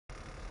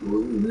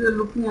We are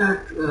looking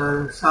at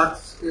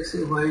Sartre's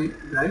essay Why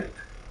Write.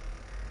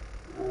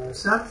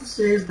 Sartre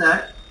says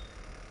that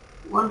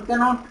one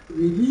cannot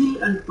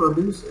reveal and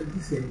produce at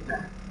the same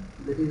time.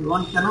 That is,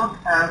 one cannot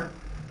have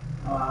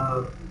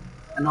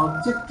an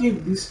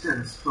objective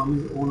distance from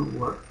his own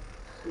work.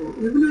 So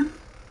even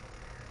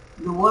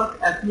if the work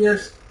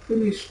appears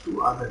finished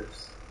to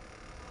others,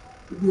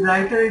 to the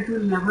writer it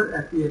will never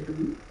appear to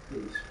be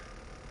finished.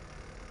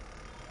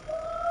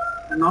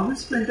 A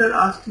novice painter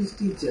asked his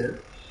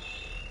teacher,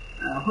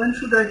 when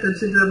should I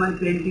consider my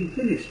painting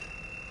finished?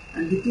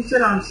 And the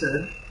teacher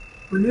answered,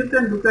 when you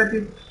can look at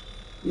it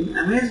in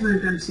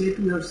amazement and say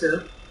to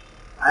yourself,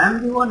 I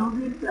am the one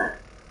who did that.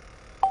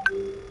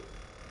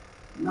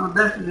 Now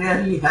that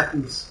rarely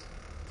happens.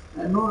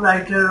 No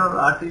writer or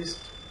artist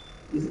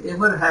is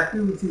ever happy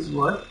with his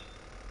work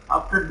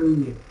after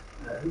doing it.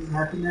 His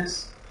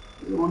happiness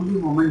is only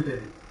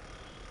momentary,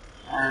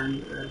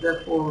 and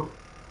therefore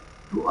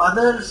to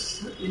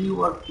others any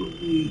work could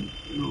be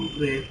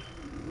great.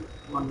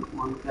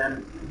 One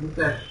can look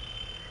at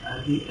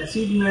the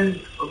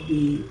achievement of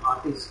the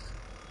artist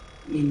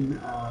in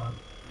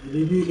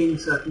revealing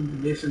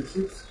certain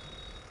relationships,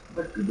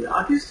 but to the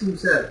artist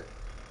himself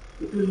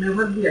it will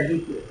never be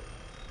adequate.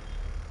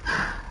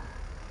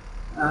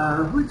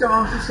 Which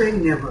amounts to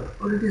saying never,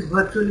 or it is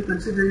virtually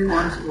considering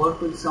one's work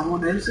with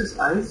someone else's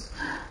eyes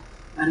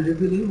and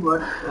revealing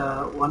what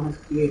one has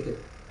created.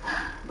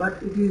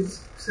 But it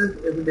is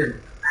self-evident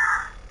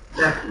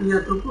that we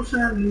are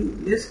proportionally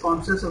less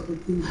conscious of the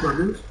things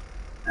produced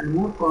and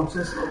more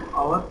conscious of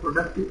our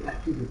productive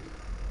activity.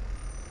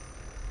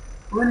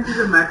 When it is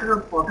a matter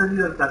of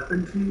pottery or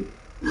carpentry,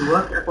 we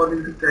work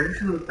according to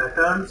traditional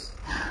patterns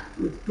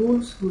with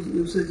tools whose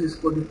usage is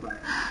codified.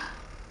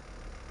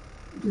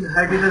 It is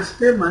Heidegger's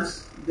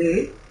famous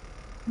 "they"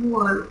 who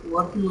are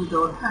working with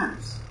our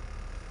hands.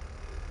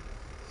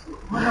 So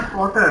when a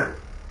potter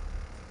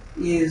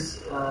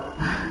is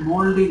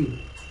molding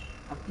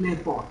a clay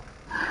pot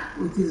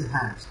with his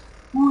hands,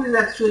 who is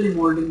actually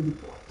molding the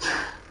pot?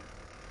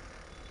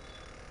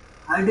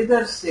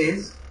 Heidegger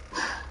says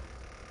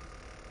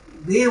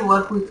they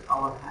work with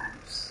our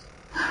hands.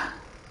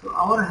 So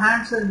our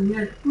hands are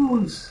mere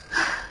tools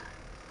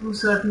to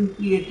certain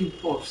creative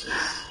forces.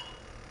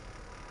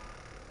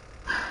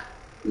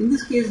 In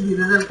this case, the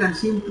result can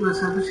seem to us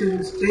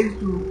sufficiently strange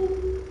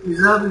to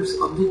preserve its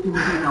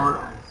objectivity in our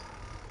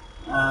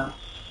eyes.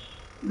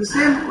 The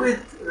same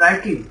with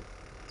writing.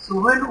 So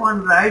when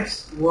one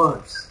writes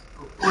words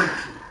of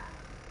poetry,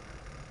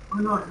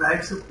 when one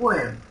writes a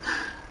poem,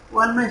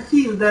 one may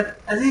feel that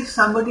as if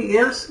somebody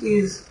else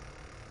is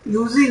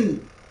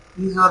using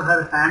his or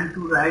her hand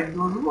to write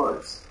those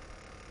words.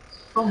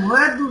 From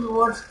where those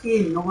words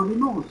came, nobody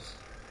knows.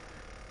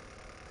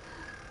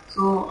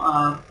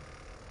 So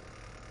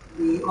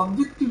the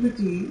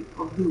objectivity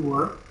of the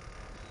work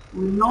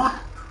will not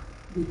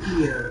be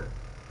clear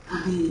to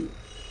the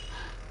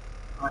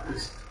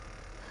artist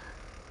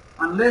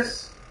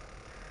unless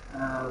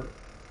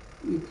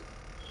it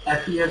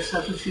appears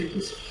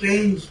sufficiently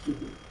strange to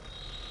him.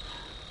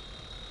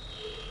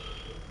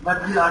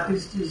 But the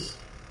artist is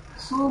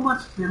so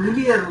much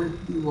familiar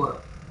with the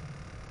work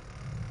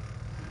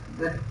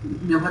that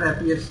it never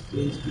appears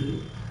strange to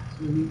him.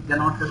 So he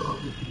cannot have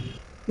objectivity.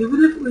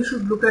 Even if we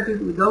should look at it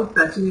without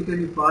touching it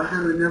any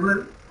further, we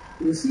never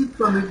receive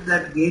from it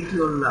that gaiety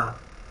or love.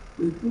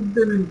 We put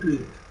them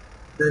into it.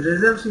 The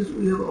results which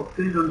we have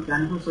obtained on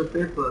canvas or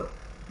paper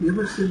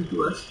never seem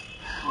to us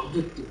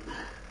objective.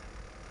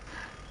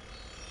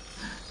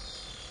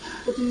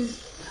 That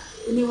is,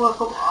 any work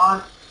of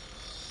art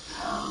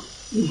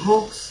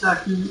evokes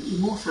certain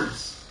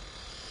emotions.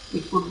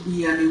 It could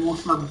be an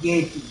emotion of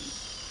gaiety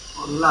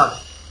or love.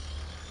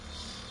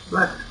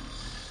 But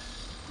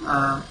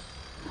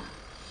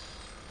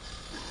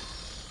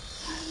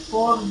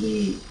for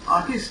the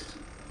artist,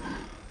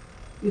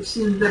 it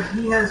seems that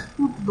he has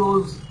put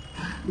those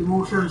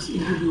emotions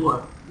into the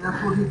work.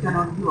 Therefore, he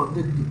cannot be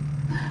objective.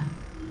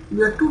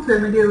 We are too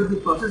familiar with the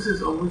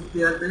processes of which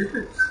they are the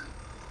effects.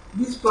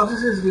 These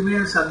processes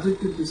remain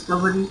subjective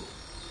discovery.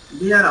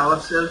 They are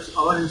ourselves,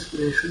 our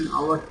inspiration,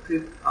 our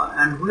trip,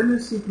 and when we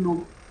seek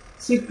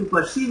to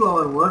perceive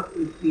our work,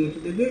 we create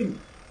it again.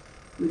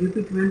 We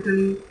repeat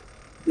mentally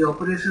the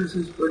operations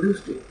which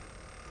produced it.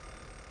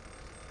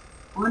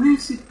 When we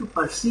seek to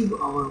perceive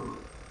our work,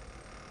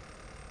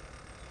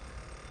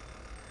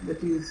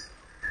 that is,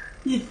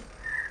 if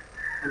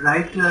a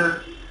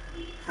writer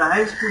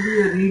tries to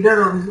be a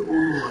reader of his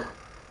own work,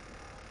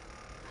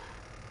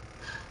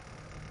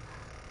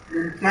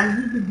 then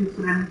can he be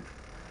different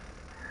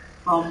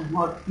from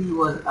what he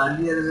was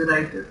earlier as a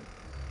writer?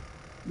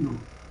 No.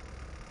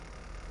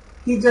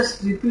 He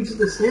just repeats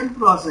the same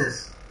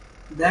process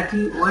that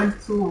he went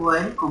through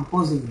while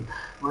composing it,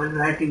 while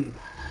writing it.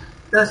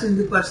 Thus, in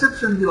the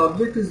perception, the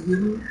object is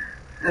given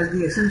as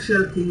the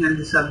essential thing and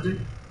the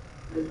subject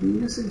as the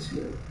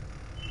inessential.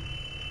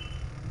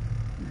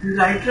 The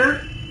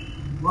writer,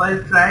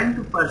 while trying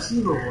to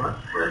perceive a work,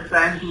 while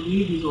trying to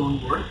read his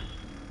own work,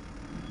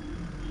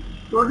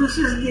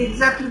 produces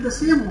exactly the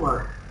same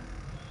work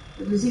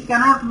That is, he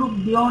cannot look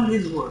beyond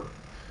his work,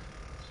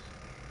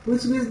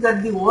 which means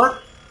that the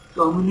work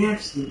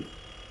dominates him.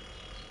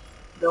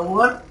 The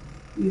work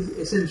is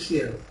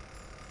essential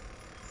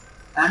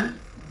and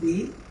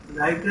the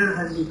writer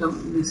has become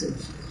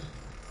inessential.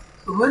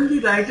 So when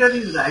the writer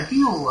is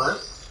writing a work,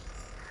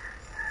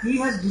 he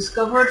has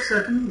discovered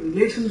certain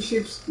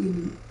relationships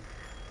in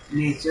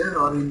nature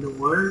or in the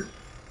world.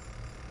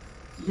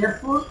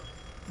 Therefore,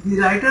 the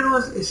writer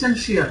was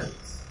essential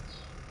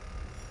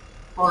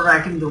for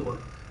writing the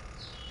work.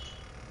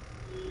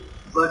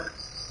 But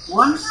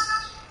once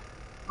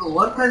the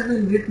work has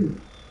been written,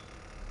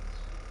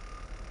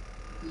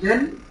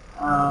 then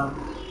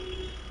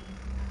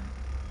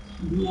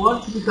the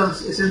work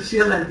becomes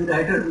essential and the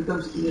writer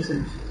becomes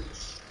inessential.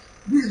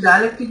 This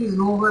dialectic is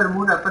nowhere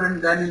more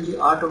apparent than in the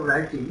art of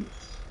writing,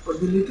 for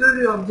the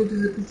literary object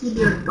is a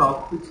peculiar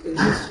top which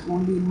exists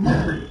only in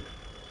movement.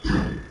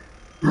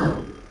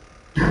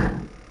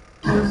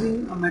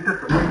 Using a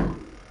metaphor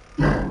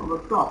of a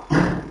top,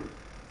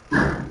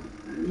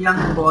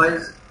 young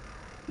boys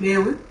play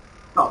with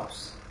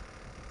tops.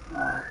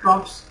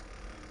 Tops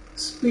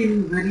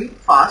spin very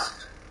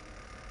fast,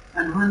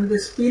 and when they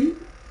spin,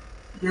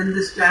 then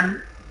they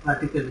stand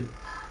vertically.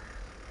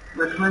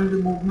 But when the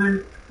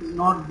movement is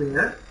not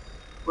there,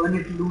 when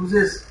it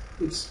loses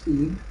its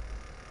speed,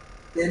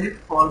 then it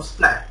falls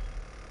flat.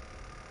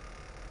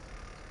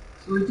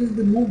 So it is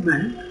the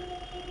movement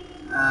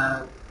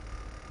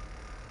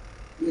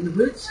in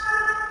which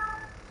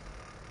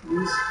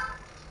this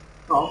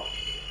top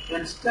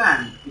can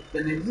stand, it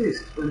can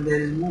exist when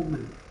there is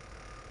movement.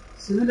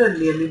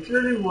 Similarly, a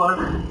literary work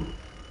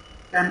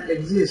can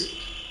exist,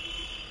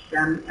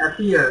 can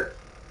appear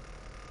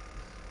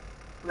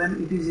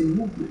when it is in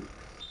movement.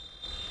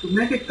 To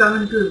make it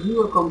come into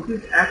view, a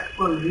concrete act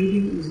called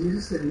reading is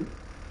necessary,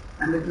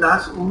 and it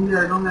lasts only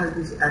as long as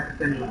this act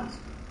can last.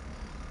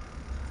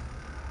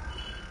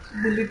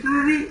 So the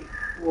literary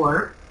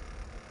work,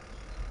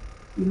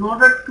 in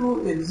order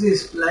to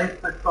exist, like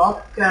a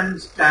top can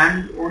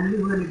stand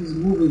only when it is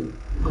moving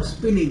or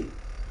spinning.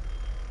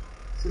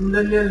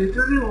 Similarly, a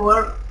literary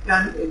work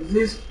can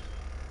exist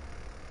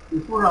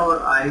before our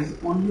eyes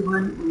only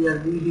when we are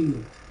reading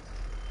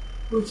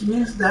it, which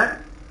means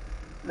that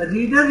a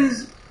reader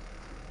is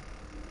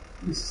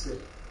necessary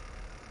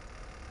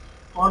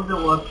for the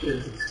work to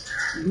exist.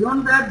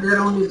 Beyond that, there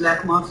are only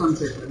black marks on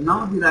paper.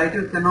 Now the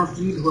writer cannot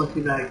read what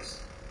he writes.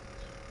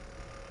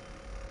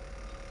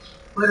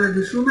 Whereas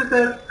the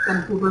shoemaker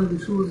can put on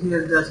the shoes he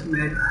has just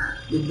made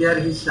if they are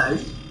his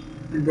size,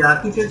 and the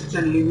architect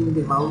can live in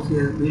the house he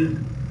has built.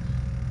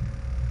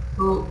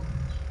 So,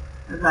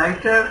 a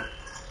writer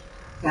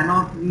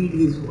cannot read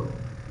his work.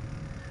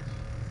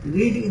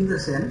 Read in the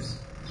sense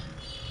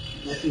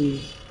that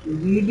is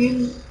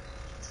reading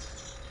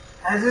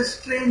as a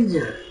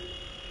stranger,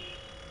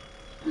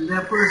 and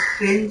therefore a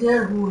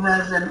stranger who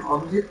has an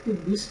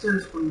objective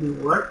distance from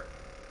the work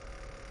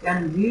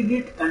can read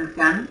it and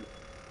can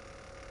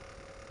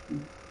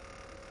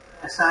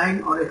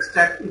assign or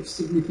extract its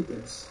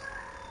significance.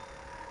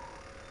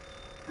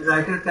 A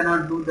writer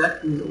cannot do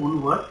that in his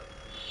own work.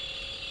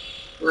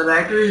 The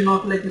writer is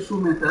not like a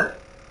shoemaker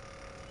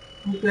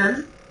who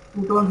can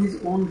put on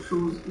his own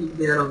shoes if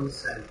they are of his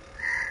size.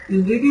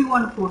 In reading,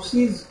 one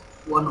foresees,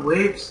 one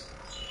waits,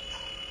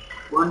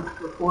 one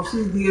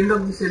foresees the end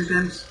of the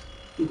sentence,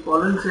 the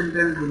following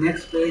sentence, the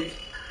next page.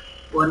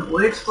 One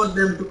waits for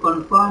them to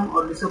confirm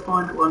or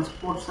disappoint one's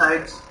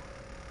foresights.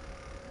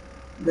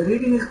 The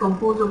reading is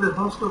composed of a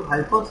host of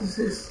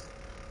hypotheses,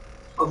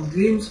 of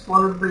dreams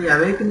followed by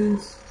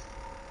awakenings,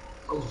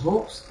 of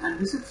hopes and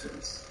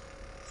deceptions.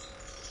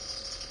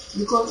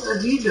 Because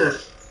a reader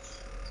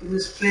is a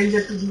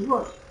stranger to the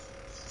work.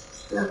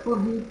 Therefore,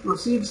 he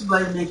proceeds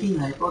by making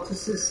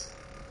hypotheses,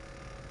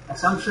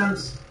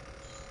 assumptions.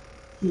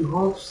 He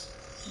hopes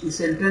the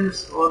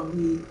sentence or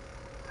the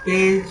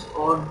page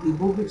or the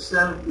book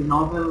itself, the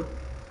novel,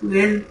 to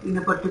end in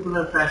a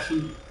particular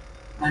fashion.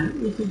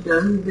 And if it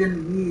doesn't,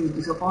 then he is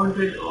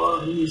disappointed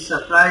or he is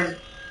surprised.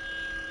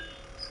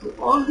 So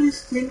all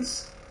these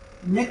things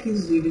make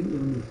his reading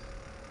unique.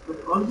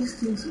 But all these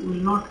things will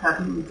not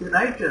happen with a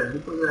writer,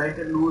 because the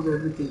writer knows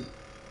everything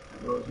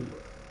about the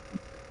work.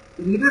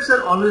 The readers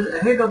are always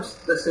ahead of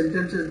the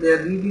sentences they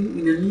are reading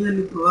in a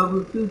nearly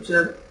probable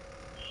future,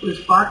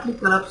 which partly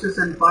collapses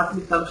and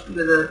partly comes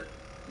together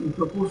in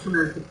proportion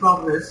as the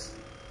progress,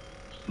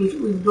 which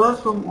withdraws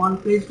from one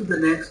page to the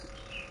next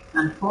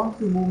and forms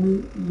the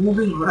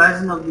moving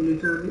horizon of the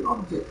literary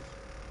object.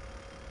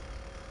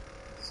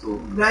 So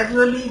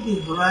gradually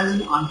the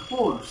horizon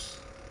unfolds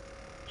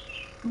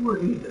to a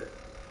reader.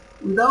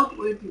 Without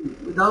waiting,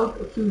 without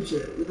a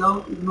future,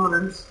 without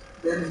ignorance,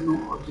 there is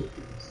no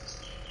objectivity.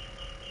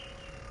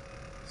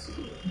 So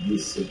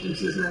these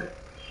sentences are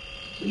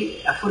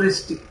very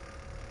aphoristic.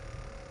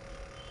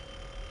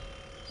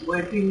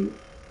 Waiting,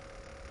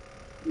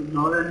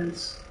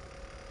 ignorance,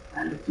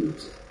 and a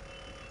future.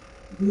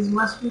 These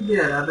must be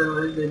there,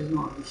 otherwise there is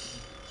no objectivity.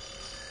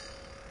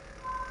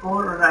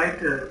 For a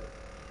writer,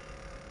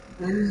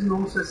 there is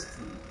no such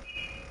thing.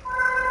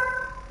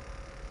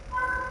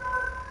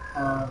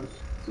 Uh,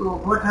 so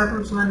what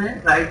happens when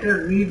a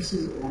writer reads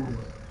his own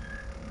work?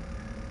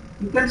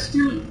 He can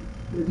still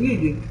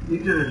read it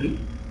literally.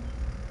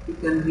 He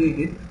can read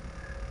it.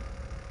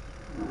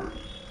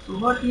 So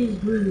what he is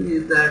doing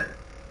is that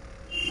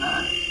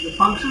the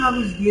function of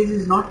his gaze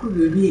is not to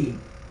reveal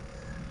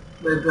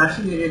by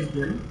brushing against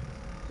them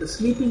the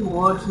sleeping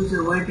words which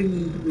are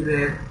waiting to be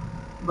read,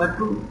 but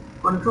to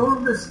control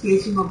the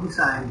sketching of the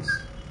signs.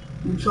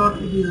 In short,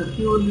 it is a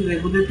purely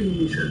regulating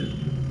mission.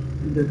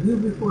 And the view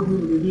before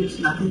him reveals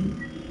nothing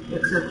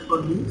except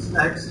for the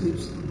slight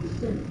slips of the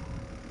pen.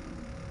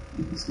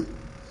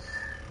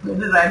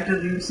 When a writer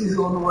reads his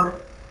own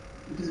work,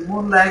 it is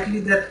more likely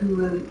that he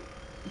will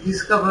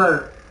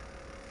discover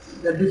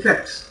the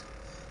defects,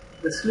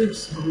 the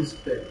slips of his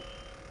pen,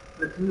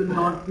 but he will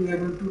not be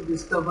able to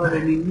discover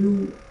any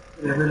new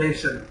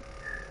revelation.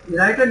 The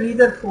writer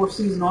neither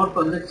foresees nor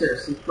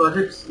conjectures, he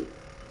projects it.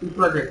 He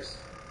projects.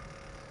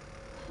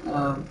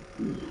 A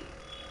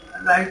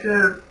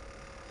writer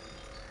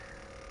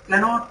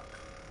cannot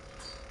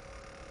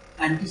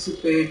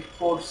anticipate,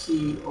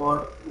 foresee,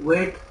 or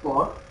wait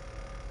for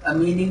a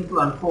meaning to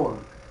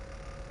unfold.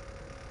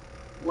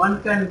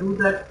 One can do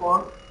that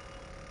for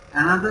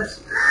another's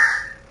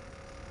work,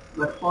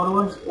 but for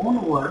one's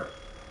own work,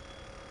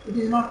 it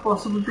is not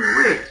possible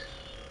to wait.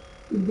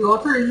 If the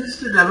author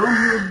existed alone,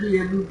 he would be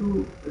able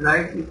to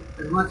write it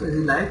as much as he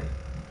liked.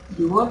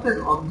 The work as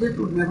object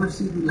would never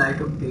see the light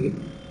of day,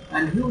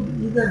 and he would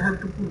either have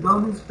to put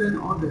down his pen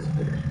or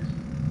despair.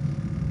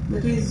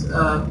 That is,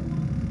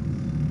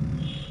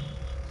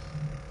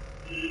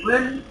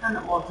 when an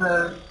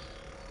author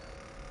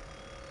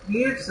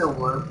creates a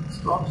work,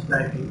 stops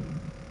writing,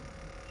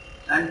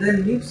 and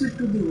then leaves it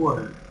to the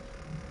world,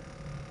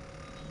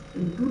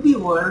 and to the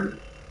world,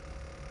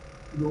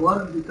 the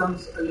work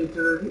becomes a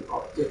literary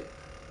object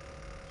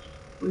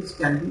which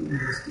can be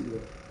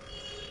investigated.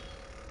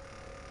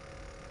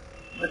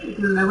 But it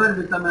will never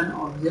become an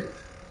object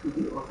to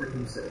the author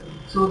himself.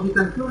 So the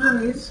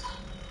conclusion is,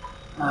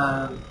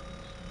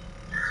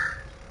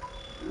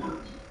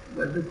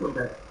 but before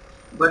that,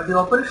 but the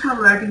operation of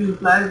writing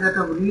implies that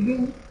of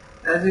reading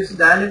as its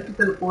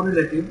dialectical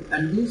correlative,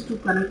 and these two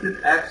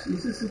connected acts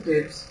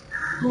necessitates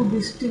two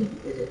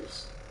distinct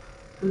agents.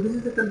 So this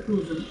is the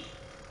conclusion,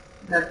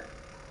 that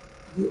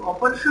the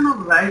operation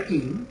of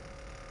writing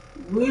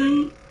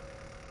will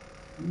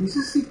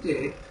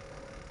necessitate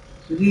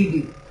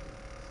reading.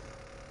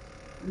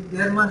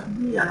 There must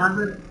be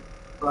another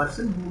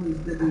person who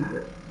is the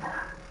reader,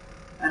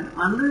 and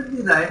unless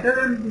the writer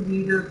and the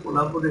reader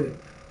collaborate,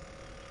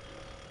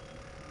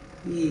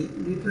 the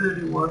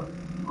literary work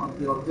or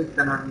the object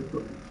cannot be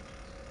produced.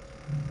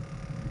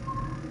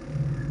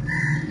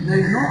 There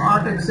is no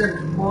art except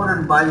for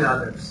and by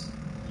others.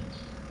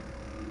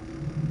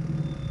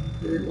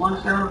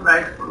 One cannot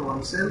write for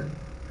oneself,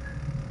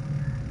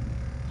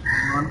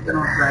 one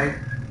cannot write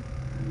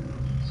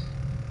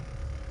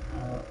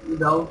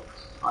without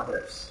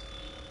others.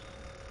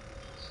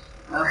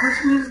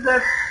 Which means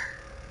that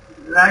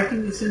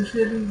writing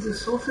essentially is a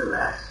social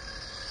act,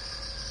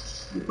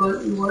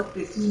 because you are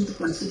taking into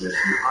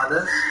consideration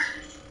others,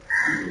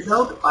 and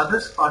without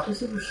others'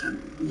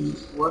 participation,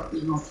 the work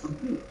is not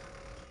complete.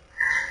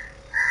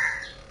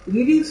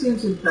 Reading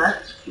seems in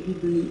fact to be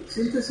the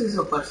synthesis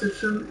of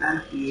perception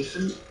and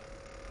creation.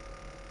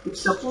 It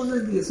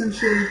supposes the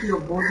essentiality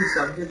of both the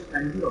subject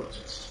and the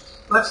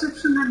object.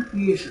 Perception and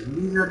creation,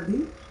 these are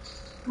the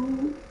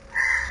two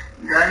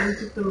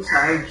dialectical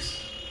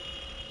sides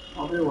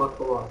of a work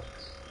of art,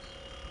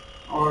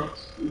 or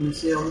you may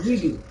say of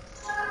reading.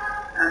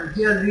 And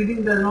here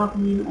reading does not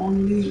mean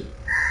only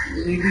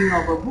reading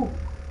of a book.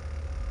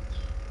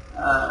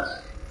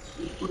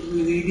 It could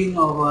be reading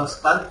of a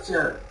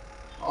sculpture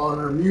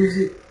or a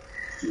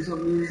piece of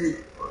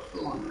music or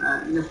so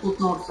on. In a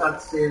footnote,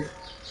 Sartre says,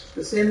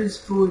 the same is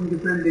true in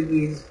different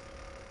degrees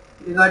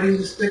regarding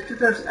the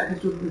spectator's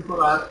attitude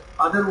before art,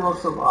 other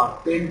works of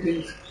art,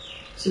 paintings,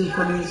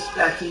 symphonies,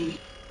 statues.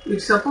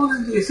 It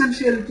supposes the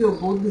essentiality of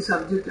both the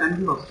subject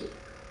and the object.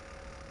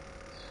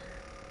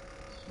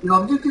 The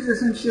object is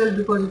essential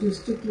because it is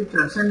strictly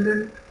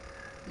transcendent,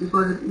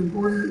 because it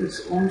imposes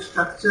its own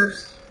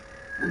structures,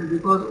 and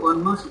because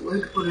one must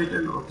wait for it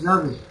and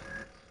observe it.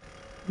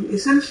 The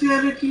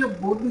essentiality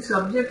of both the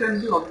subject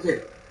and the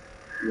object,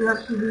 we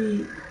have to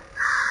be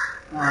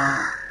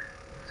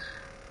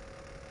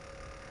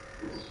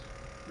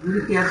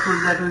very careful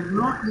that we do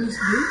not miss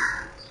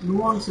the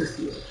nuances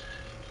here.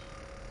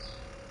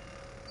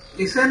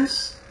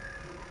 Essence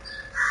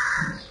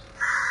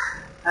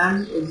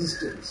and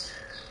existence.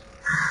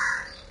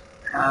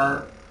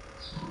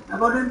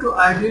 According to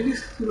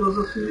idealist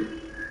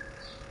philosophy,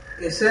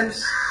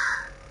 essence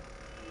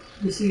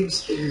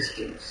precedes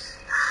existence.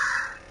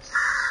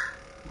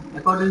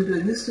 According to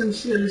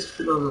existentialist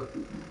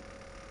philosophy,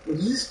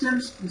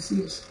 existence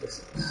precedes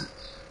essence.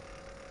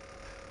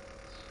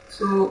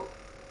 So,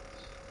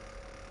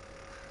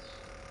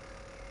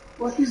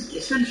 what is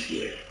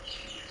essential?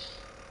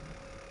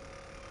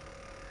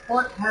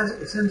 What has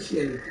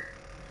essentiality?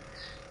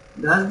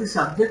 Does the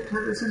subject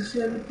have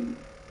essentiality?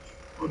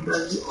 or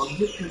does the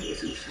object have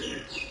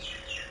essentiality?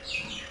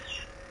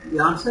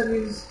 The answer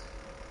is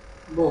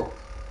both.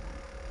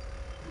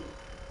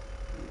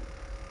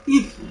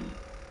 If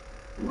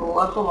a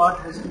work of art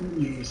has to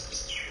be made,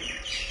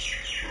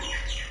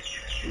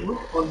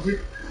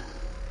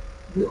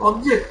 the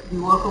object,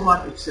 the work of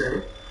art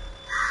itself,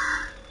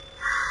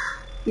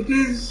 it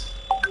is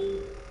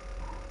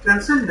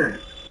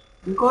transcendent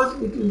because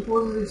it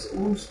imposes its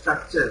own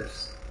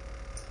structures.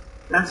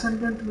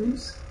 Transcendent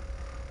means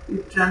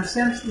it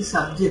transcends the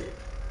subject.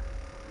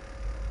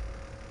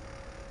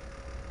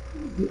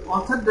 The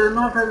author does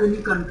not have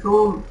any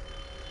control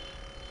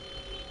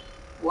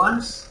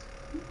once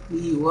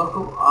the work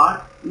of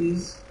art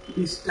is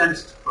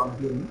distanced from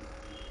him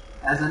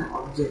as an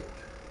object.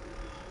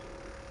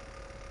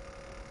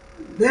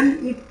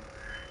 Then it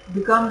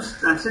becomes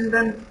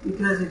transcendent, it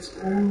has its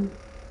own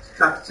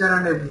structure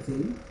and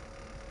everything,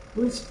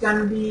 which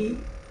can be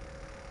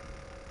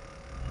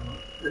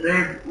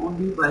read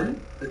only by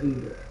the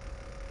reader.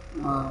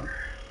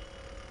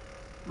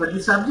 But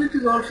the subject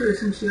is also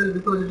essential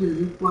because it is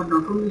required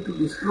not only to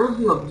disclose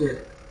the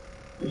object,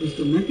 it is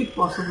to make it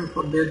possible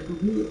for there to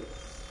be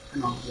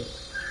an object,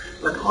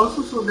 but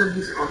also so that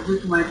this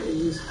object might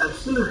exist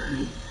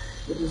absolutely,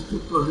 that is to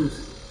produce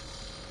it.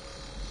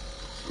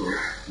 So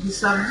the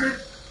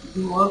subject,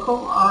 the work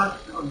of art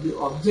or the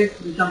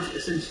object becomes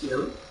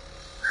essential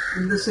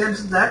in the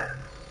sense that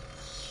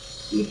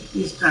it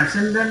is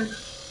transcendent,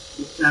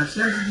 it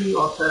transcends the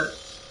author,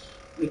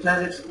 it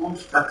has its own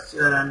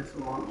structure and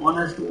so on. One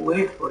has to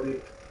wait for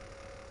it.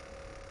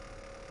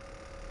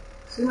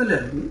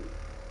 Similarly,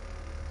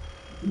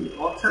 the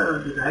author,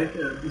 the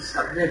writer, the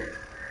subject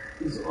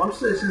is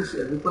also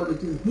essential because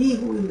it is he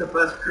who in the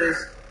first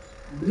place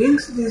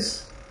brings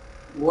this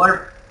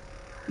work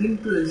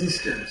into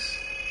existence,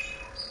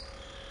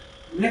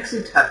 makes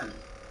it happen,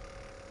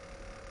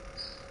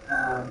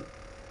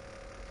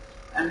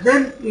 and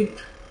then it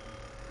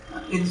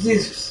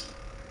exists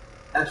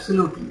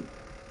absolutely,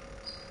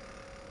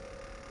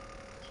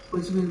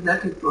 which means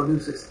that it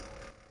produces it.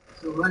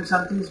 So when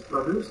something is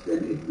produced,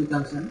 then it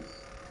becomes an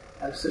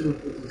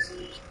absolute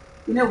existence.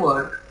 In a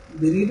word,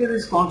 the reader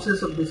is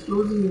conscious of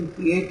disclosing in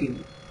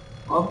creating,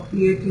 of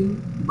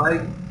creating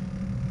by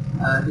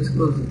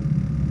disclosing.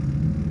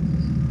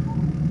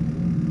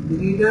 The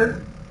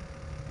reader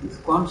is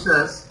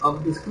conscious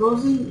of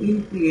disclosing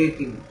in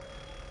creating.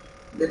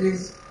 That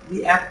is,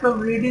 the act of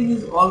reading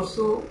is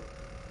also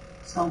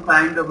some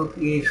kind of a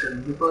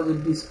creation because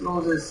it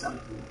discloses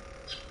something.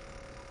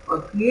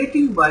 Or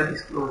creating by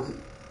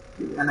disclosing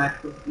is an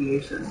act of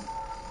creation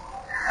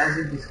as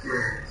it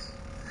discloses.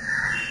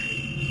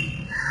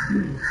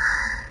 In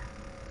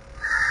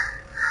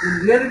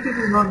reality, it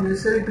is not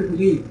necessary to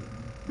believe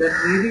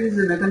that reading is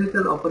a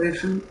mechanical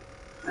operation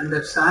and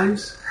that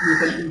science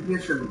makes an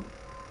impression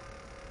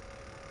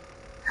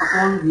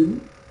upon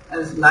him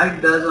as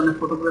light does on a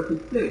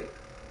photographic plate.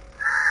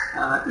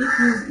 If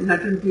he is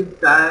inattentive,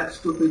 tired,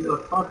 stupid or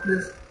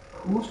thoughtless,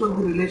 most of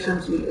the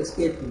relations will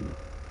escape him.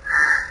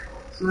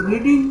 So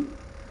reading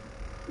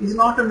is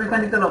not a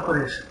mechanical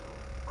operation.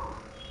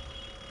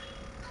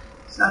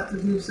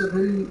 Sartre gives a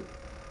very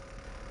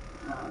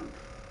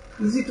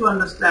easy to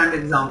understand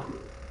example.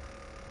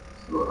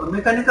 So a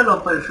mechanical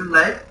operation,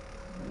 like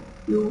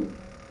you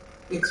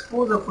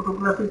expose a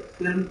photographic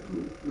film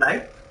to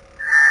light,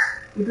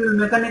 it will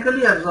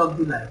mechanically absorb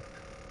the light.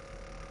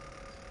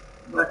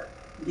 But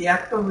the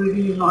act of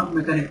reading is not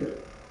mechanical.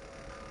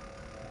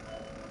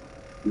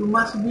 You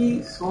must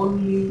be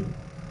solely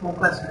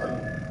focused on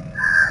it,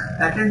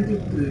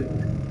 attentive to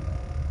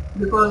it.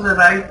 Because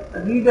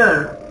a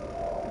reader,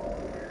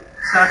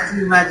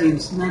 Sartre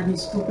imagines, may be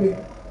stupid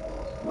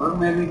or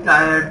may be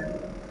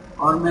tired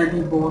or may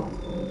be both.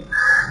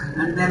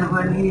 And then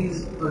when he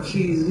is or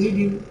she is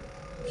reading,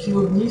 she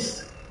would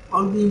miss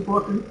all the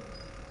important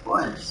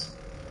points,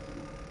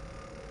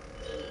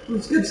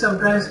 which can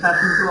sometimes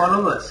happen to all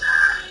of us.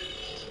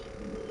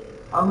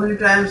 How many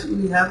times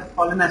we have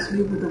fallen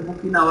asleep with a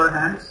book in our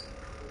hands?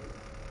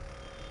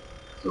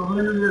 So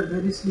when we are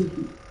very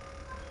sleepy,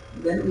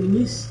 then we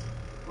miss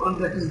all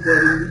that is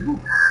there in the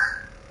book.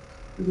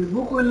 The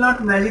book will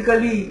not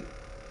magically,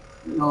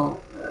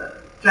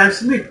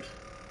 transmit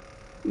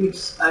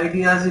its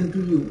ideas into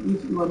you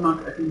if you are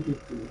not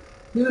attentive to it.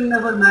 You will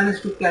never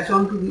manage to catch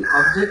on to the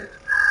object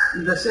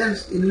in the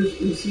sense in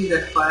which you see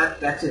that fire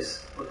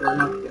catches or does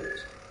not catch.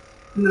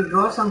 You will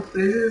draw some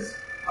phrases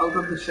out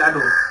of the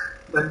shadow,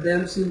 but they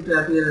will seem to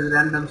appear as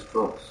random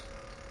strokes.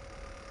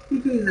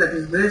 If he is at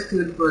his best, he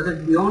will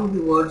project beyond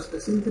the words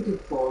a synthetic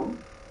form,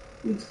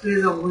 each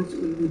phrase of which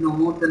will be no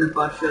more than a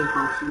partial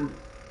function,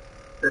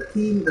 the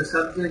theme, the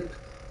subject,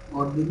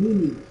 or the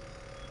meaning.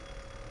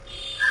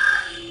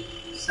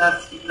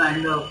 Such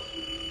kind of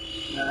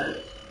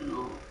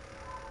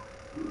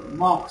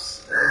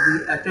mocks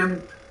the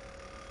attempt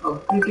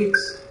of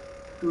critics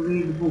to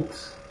read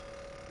books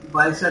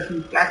by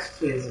certain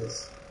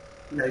catchphrases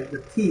like the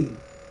theme,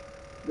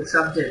 the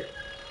subject,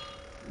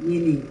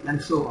 meaning,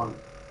 and so on.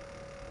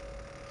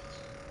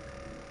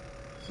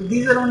 So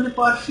these are only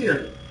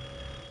partial.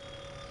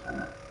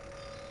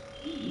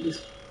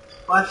 this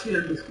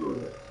partial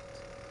disclosure.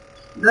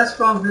 Thus,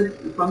 from the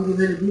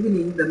very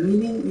beginning, the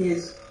meaning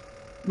is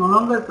no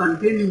longer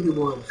contained in the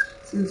words,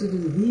 since it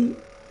is he,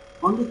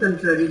 on the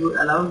contrary, who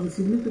allows the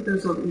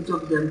significance of each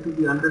of them to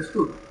be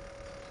understood.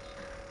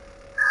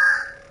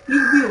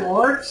 If the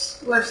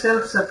words were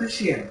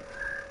self-sufficient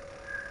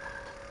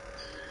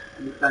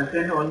and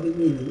contained all the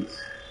meanings,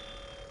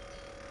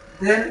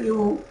 then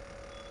you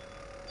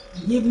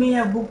give me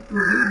a book to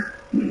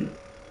read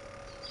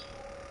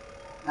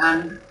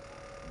and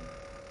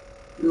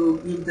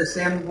you give the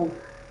same book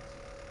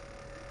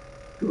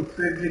to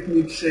Friedrich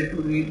Nietzsche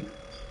to read,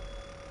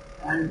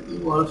 and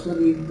you also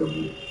read the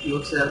book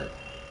yourself.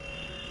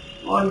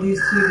 All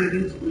these three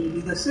readings will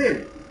be the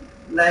same.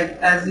 Like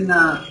as in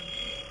a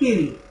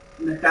pill,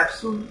 in a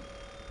capsule,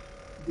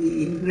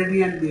 the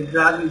ingredient, the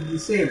drug is the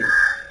same.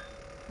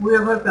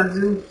 Whoever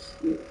consumes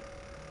it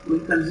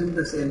will consume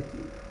the same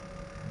thing.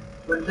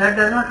 But that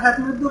does not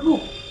happen with the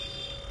book.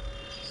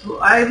 So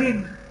I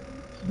read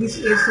this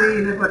essay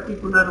in a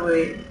particular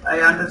way, I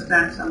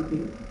understand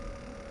something.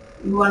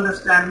 You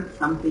understand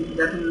something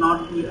that will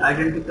not be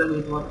identical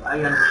with what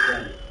I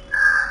understand.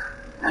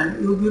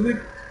 And you give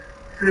it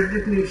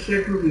Friedrich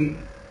Nietzsche to read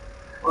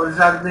or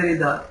Jacques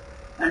Derrida,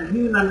 and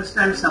he will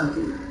understand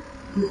something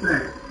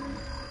different.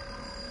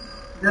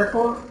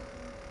 Therefore,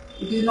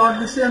 it is not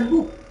the same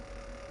book.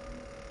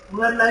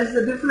 Where lies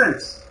the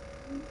difference?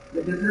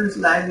 The difference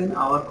lies in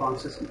our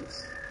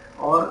consciousness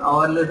or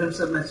our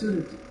levels of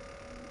maturity.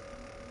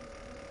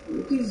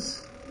 It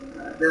is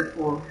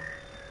therefore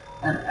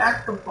an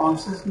act of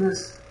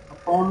consciousness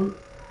upon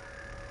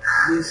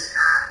this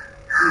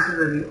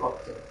literary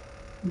object.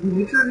 The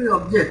literary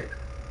object,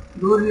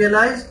 though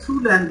realized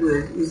through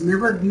language, is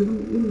never given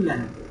in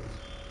language.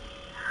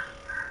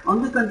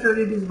 On the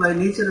contrary, it is by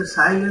nature a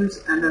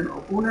silence and an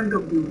opponent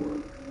of the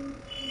world.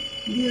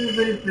 This is a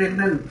very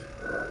pregnant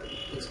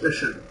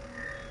expression.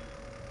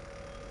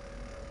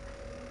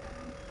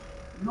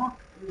 Not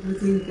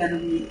everything can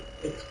be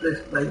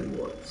expressed by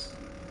words.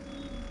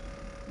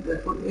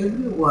 Therefore,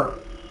 every word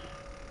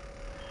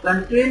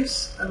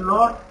contains a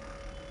lot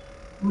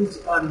which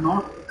are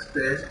not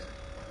expressed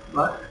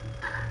but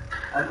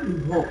are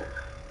evoked.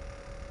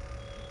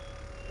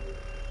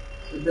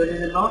 So there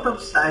is a lot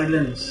of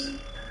silence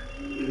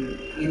in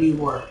any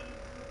word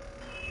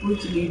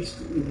which needs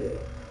to be there.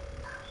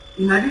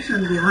 In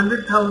addition, the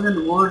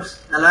 100,000 words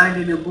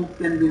aligned in a book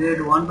can be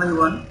read one by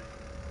one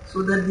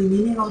so that the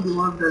meaning of the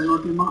word does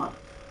not emerge.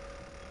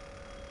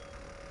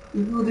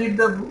 If you read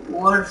the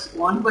words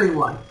one by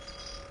one,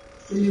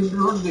 then you do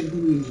not get the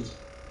meaning.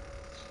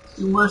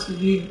 You must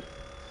read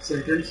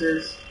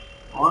sentences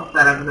or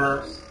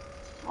paragraphs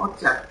or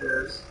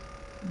chapters,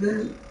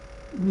 then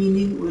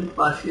meaning will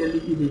partially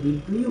be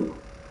revealed to you.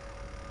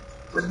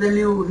 But then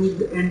you read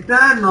the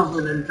entire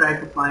novel and try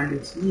to find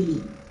its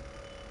meaning.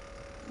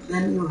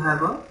 Then you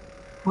have a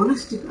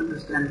holistic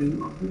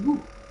understanding of the book.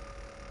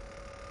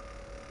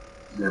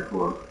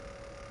 Therefore,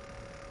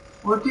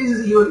 what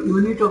is your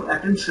unit of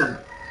attention?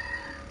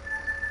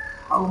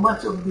 How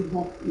much of the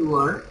book you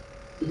are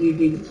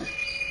reading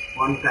at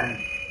one time?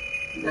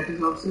 That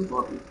is also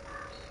important.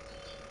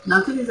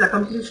 Nothing is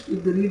accomplished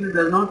if the reader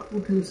does not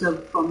put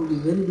himself from the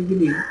very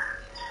beginning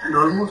and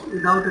almost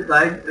without a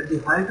guide at the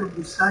height of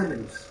the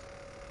silence.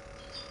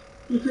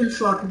 If in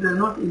short he does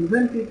not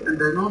invent it and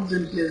does not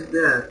then place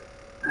there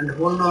and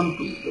hold on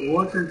to the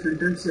words and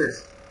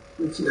sentences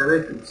which he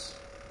awakens,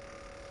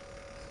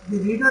 the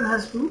reader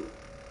has to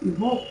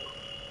evoke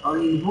or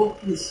invoke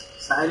this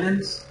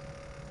silence,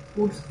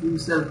 puts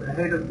himself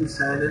ahead of the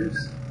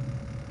silence.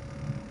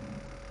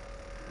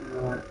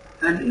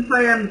 And if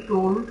I am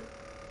told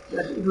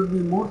that it would be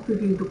more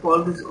fitting to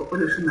call this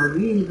operation a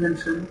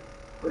reinvention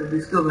or a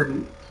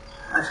discovery,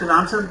 I shall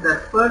answer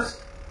that first,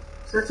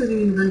 such a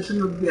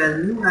reinvention would be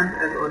as new and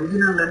as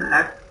original an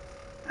act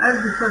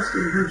as the first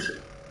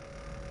invention.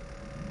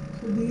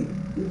 So the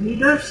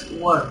reader's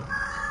work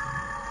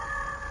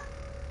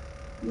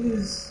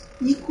is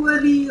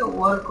equally a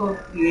work of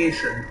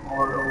creation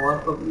or a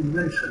work of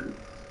invention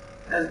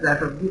as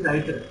that of the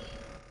writer.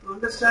 To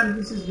understand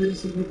this is very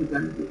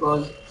significant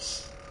because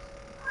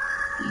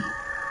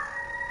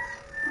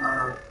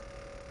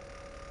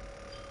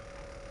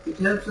it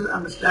helps us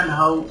understand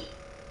how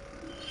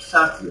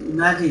Sartre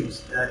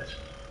imagines that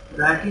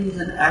writing is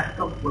an act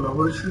of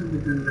collaboration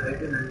between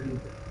writer and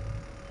reader.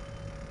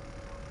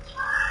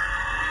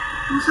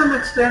 To some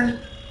extent,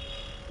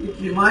 it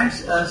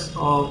reminds us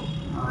of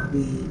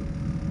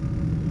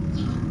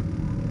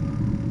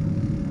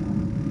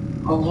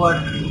what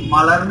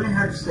Mallarmé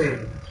had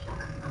said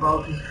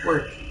about his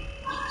poetry.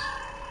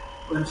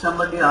 When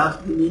somebody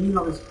asked the meaning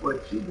of his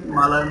poetry, then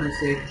Mallarmé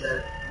said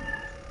that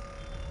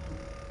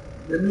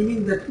the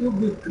meaning that you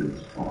give to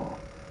it,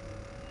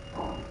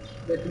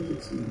 that is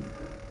its meaning.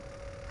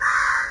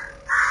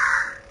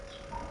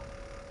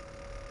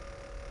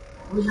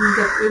 Which means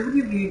that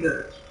every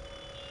reader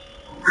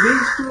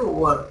brings to a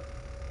work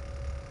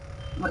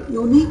a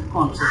unique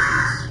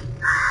consciousness,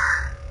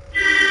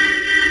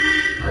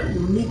 a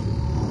unique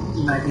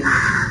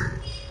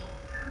imagination.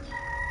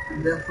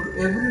 And therefore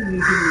every reading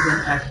is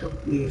an act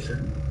of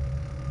creation,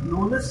 no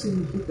less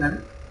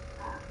significant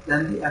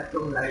than the act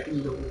of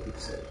writing the book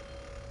itself.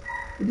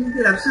 It is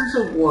the absence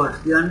of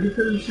words, the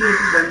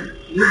undifferentiated and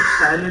lived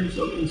silence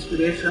of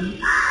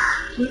inspiration,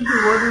 which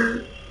the word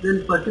will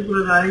then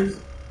particularize,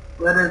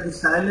 whereas the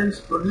silence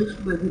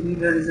produced by the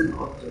reader is an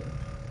object.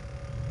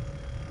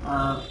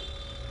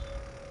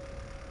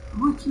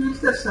 Which means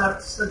that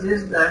Sartre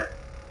suggests that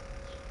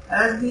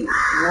as the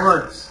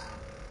words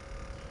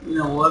in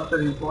a work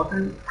are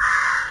important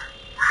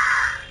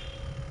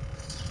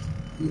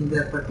in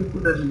their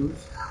particular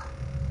use,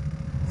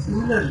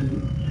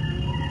 similarly,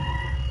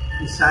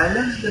 the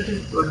silence that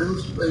is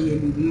produced by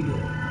any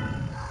reader,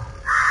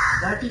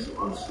 that is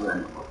also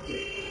an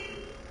object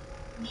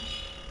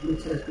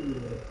which has to be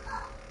read.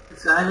 The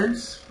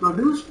silence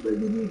produced by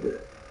the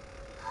reader,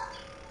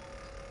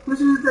 which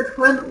means that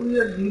when we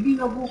are reading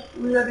a book,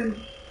 we are in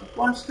a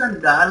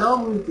constant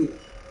dialogue with it.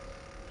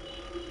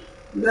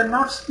 We are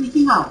not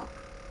speaking out,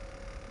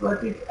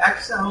 but it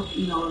acts out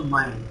in our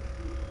mind.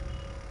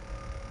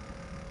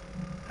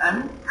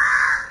 And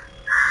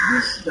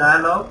this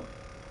dialogue,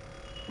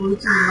 which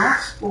is not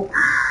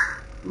spoken,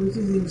 which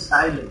is in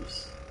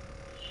silence,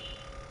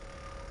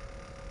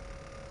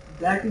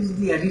 that is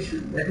the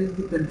addition, that is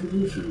the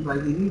contribution by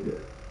the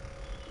reader.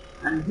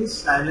 And this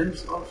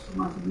silence also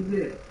must be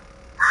there.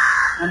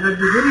 And at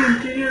the very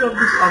interior of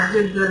this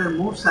object there are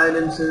more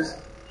silences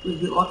which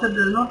the author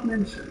does not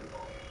mention.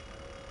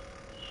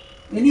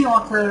 Any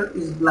author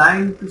is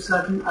blind to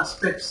certain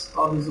aspects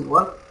of his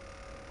work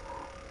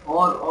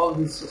or of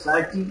his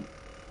society.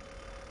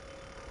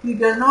 He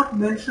does not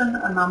mention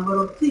a number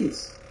of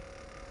things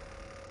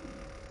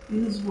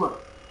in his work.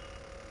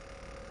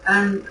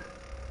 And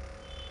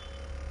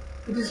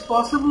it is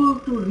possible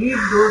to read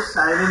those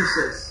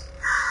silences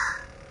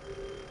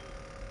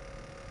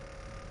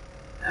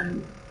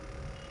and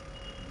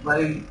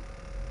by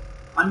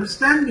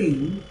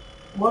understanding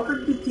what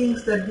are the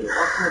things that the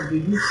author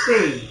didn't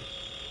say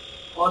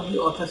or the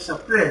author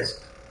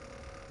suppressed,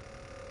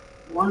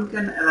 one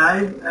can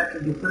arrive at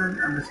a different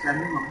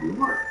understanding of the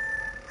work.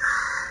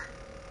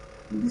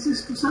 This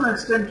is to some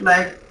extent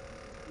like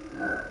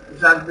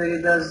Jacques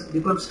Derrida's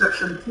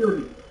deconstruction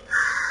theory.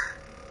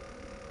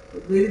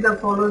 Derrida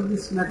follows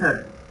this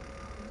method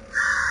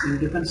in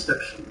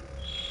deconstruction,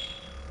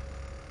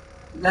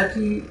 that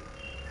he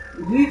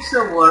reads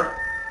a work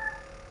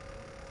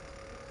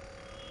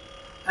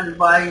and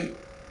by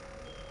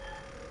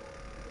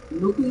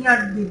looking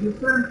at the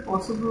different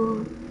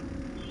possible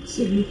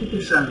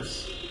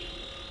significations,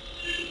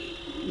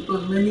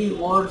 because many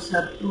words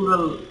have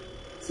plural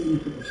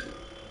signification,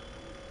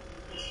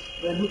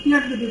 by looking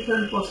at the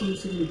different possible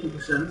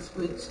significations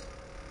which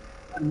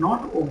are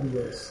not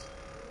obvious,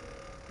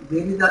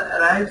 Derrida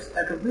arrives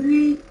at a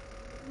very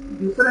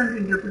different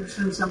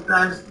interpretation,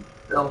 sometimes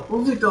the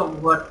opposite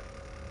of what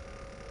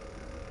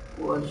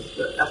was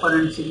the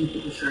apparent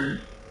signification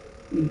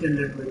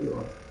intended by the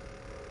author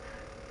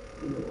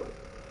in the work.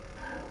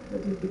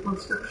 That is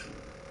deconstruction.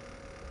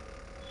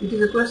 It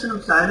is a question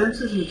of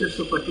silences which are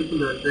so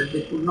particular that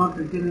they could not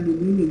retain any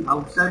meaning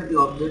outside the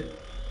object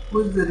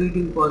which the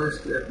reading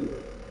causes to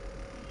appear.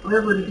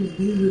 However, it is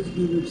these which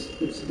give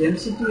its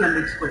density and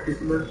its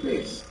particular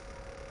place.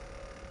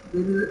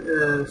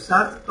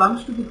 Sartre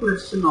comes to the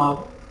question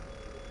of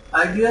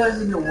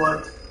ideas in a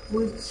work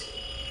which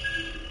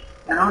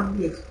cannot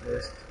be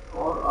expressed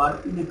or are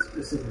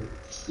inexpressible.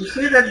 To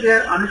say that they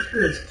are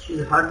unexpressed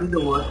is hardly the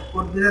word,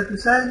 for they are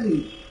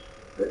precisely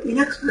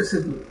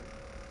inexpressible.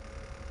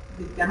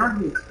 They cannot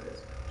be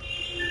expressed.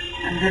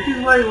 And that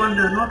is why one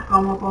does not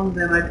come upon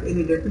them at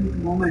any definite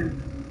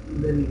moment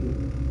in the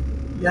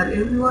reading. They are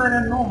everywhere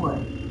and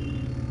nowhere.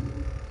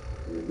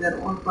 They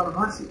are all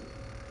pervasive.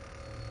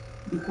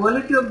 The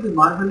quality of the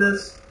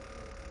marvelous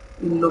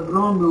in Le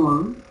Grand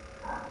Meul,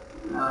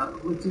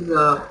 which is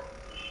a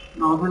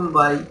novel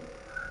by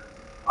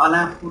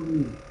Alain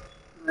Fournier,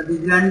 the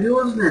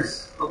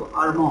grandioseness of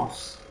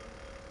Armos.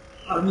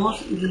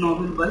 Armos is a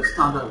novel by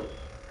Stendhal.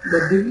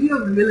 The degree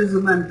of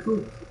realism and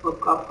truth of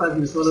Kafka's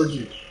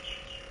mythology,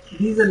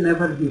 these are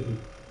never given.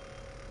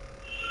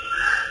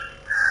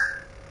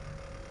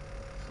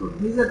 So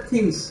these are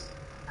things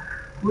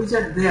which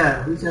are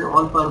there, which are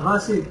all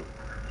pervasive,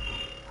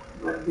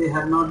 but they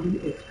have not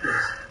been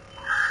expressed.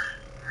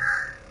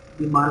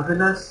 The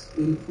marvelous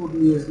in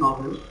Fournier's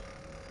novel,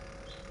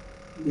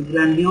 the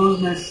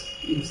grandioseness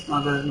in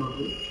Stendhal's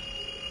novel,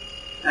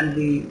 and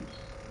the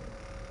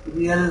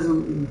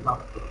realism in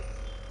Kafka.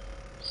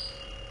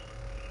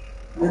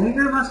 The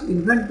reader must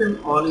invent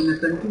them all in a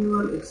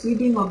continual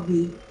exceeding of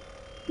the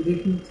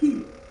written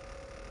theme.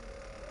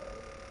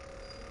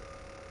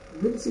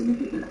 Very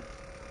significant.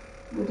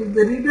 That is,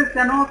 the reader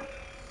cannot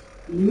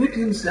limit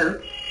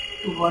himself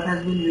to what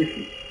has been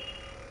written.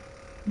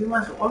 He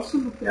must also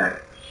look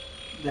at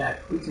that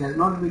which has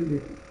not been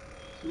written.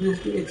 He has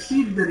to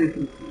exceed the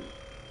written theme.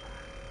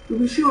 To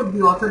be sure,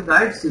 the author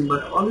guides him,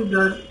 but all he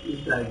does is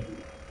guide him.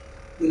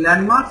 The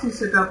landmarks he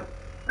set up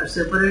are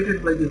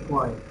separated by the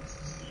void.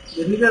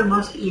 The reader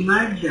must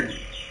unite them.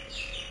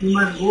 He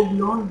must go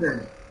beyond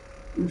them.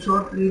 In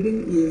short,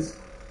 reading is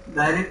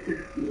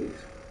directed creation.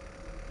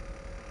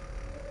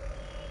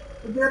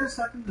 So there are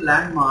certain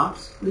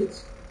landmarks which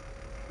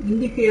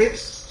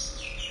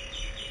indicates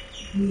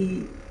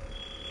the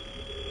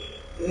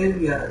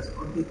areas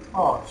or the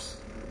thoughts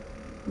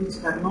which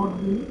have not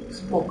been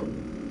spoken,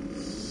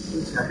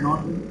 which have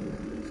not been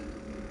expressed.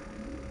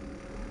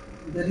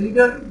 The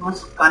reader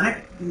must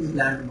connect these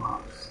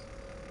landmarks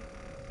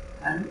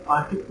and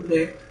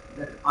articulate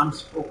that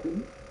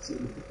unspoken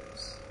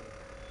significance.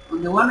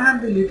 On the one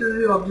hand, the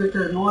literary object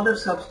has no other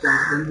substance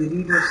than the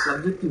reader's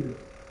subjectivity.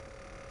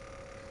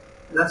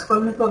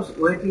 Raskolnikov's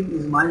waiting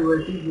is my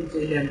waiting which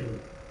I lend him.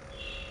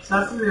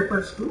 Sartre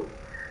refers to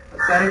a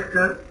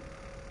character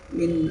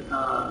in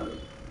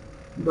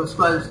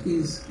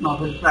Dostoevsky's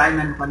novel Crime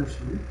and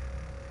Punishment,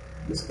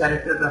 this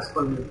character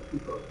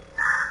Raskolnikov.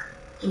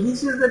 So he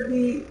says that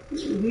the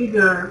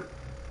reader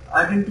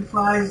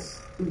identifies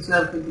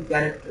himself with the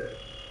character.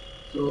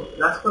 So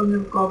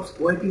Raskolnikov's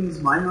waiting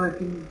is my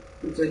waiting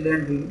which I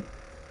lend him.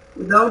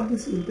 Without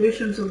this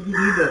impatience of the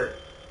reader,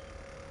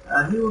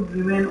 he would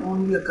remain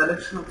only a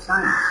collection of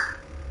signs.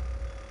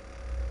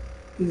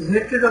 His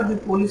hatred of the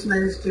police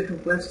magistrate who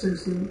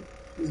questions him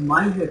is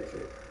my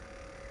hatred.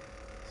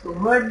 So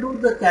where do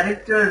the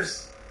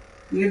characters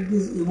get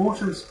these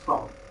emotions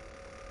from?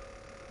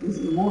 These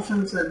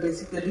emotions are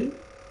basically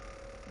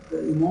the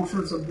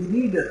emotions of the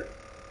reader.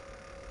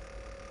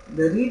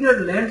 The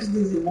reader lends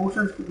these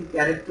emotions to the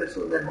character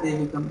so that they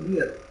become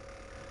real.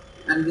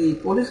 And the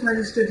police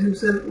magistrate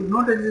himself would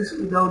not exist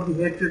without the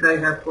hatred I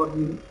have for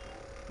him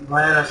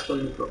via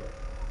Raskolnikov.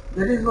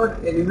 That is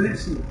what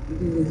animates him.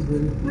 It is his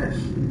very flesh.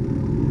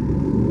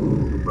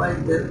 So by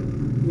the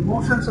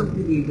emotions of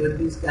the reader,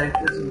 these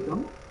characters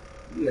become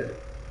real.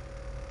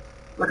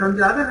 But on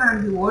the other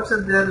hand, the words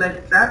are there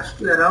like traps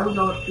to arouse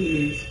our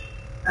feelings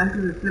and to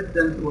reflect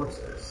them towards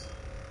us.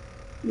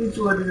 Each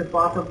word is a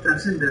path of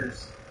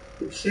transcendence.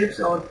 It shapes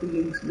our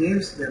feelings,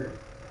 names them,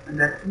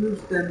 and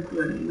attributes them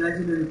to an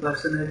imaginary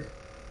personage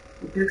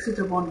who takes it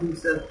upon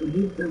himself to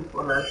live them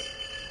for us,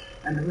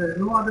 and who has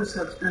no other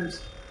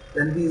substance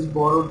than these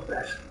borrowed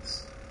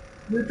passions.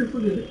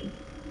 Beautifully written.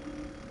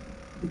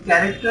 The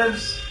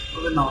characters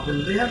of the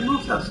novel, they have no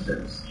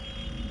substance,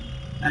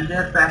 and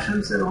their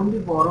passions are only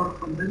borrowed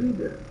from the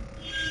reader.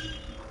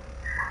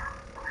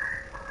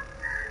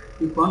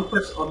 He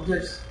confers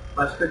objects,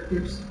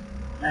 perspectives,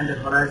 and a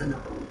horizon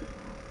upon them.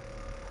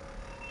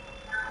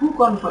 Who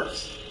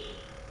confers?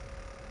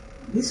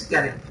 This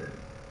character.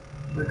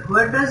 But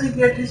where does he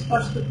get his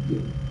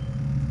perspective?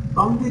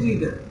 From the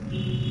reader.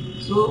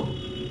 So,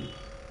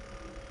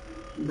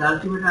 the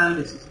ultimate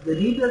analysis, the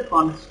reader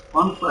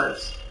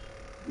confers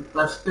the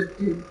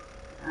perspective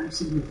and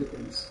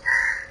significance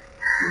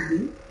to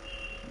the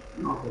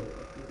novel.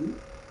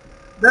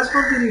 Thus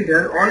for the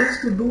reader, all is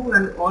to do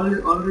and all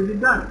is already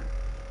done.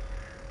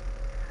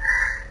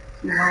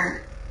 See how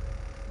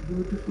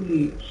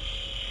beautifully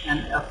and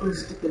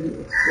aphoristically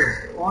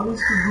expressed. All is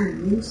to do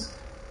means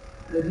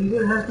the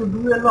reader has to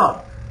do a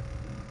lot.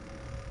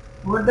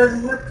 What does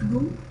he have to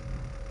do?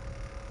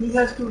 He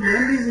has to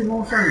lend his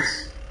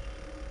emotions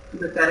to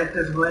the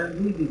characters while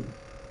reading.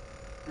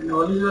 And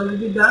all is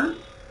already done.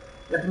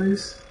 That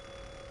means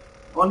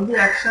all the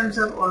actions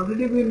have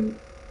already been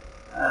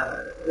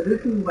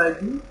written by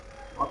the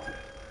author.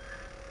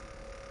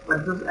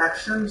 But those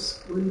actions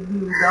will be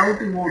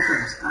without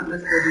emotions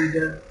unless the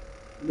reader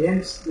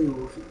lends the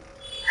emotion.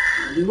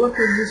 The work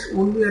exists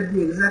only at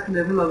the exact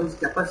level of his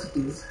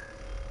capacities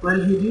while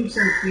he reads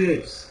and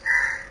creates.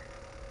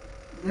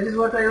 That is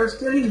what I was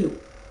telling you.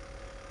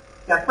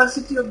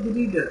 Capacity of the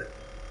reader.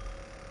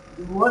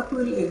 The work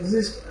will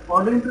exist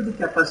according to the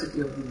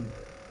capacity of the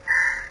reader.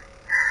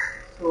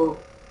 So,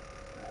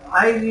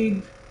 I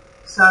read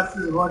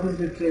Sartre's What is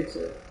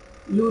Literature?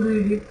 You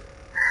read it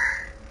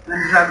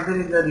and Jacques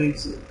Derrida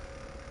reads it.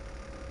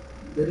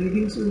 The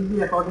readings will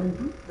be according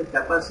to the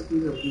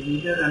capacities of the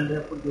reader and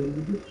therefore they will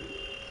be different.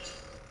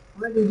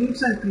 When he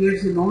reads and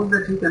creates, he knows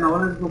that he can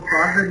always go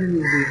farther in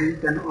his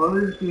reading, can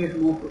always create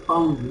more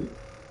profoundly,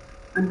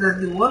 and that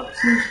the work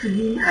seems to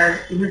him as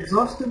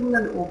inexhaustible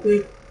and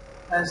opaque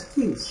as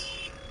things.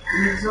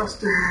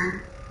 Inexhaustible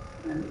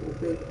and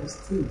opaque as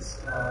things.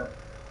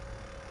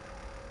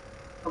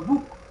 A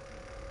book.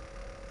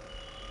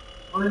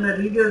 When a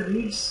reader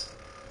reads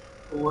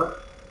a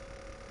work,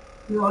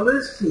 he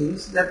always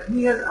feels that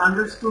he has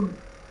understood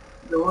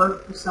the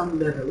work to some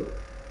level,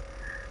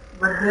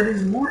 but there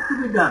is more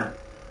to be done.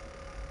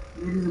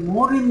 There is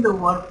more in the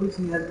work which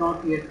he has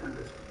not yet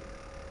understood.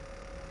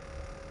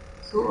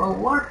 So a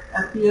work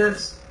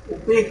appears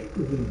opaque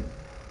to him,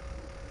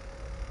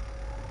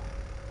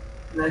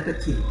 like a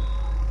thing.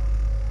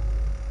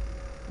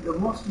 The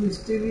most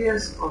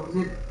mysterious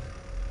object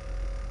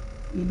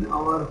in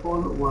our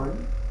whole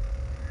world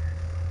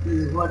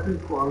is what we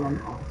call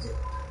an object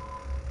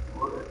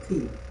or a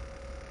thing.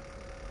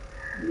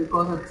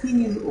 Because a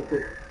thing is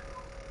opaque.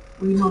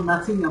 We know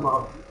nothing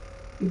about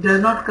it. It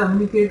does not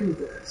communicate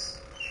with us.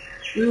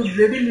 We would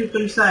readily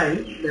reconcile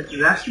that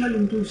rational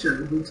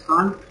intuition which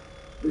can't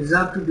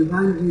reserve to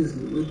divine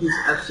reason with this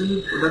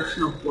absolute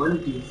production of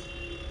qualities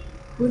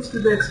which to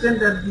the extent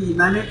that they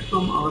emanate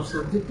from our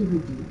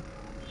subjectivity,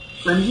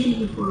 congeal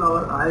before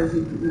our eyes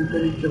into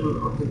impenetrable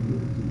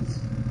objectivities.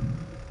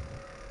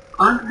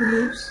 Kant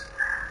believes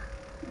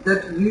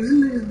that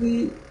reason is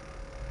the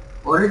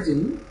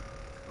origin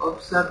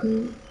of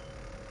certain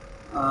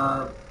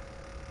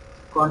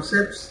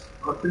concepts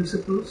or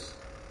principles.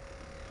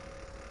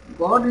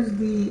 God is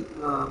the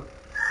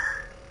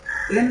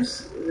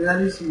ens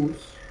realismus,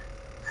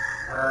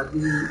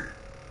 the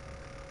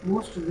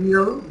most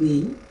real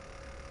being.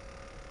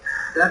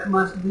 That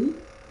must be.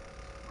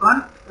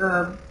 Kant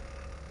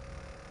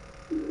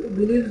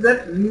believes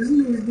that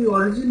reason is the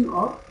origin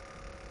of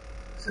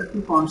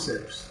certain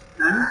concepts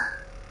and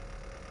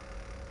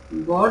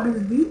God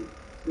is the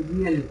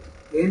reality,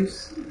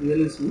 ens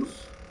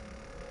realismus,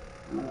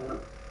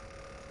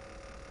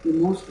 the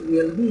most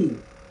real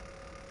being.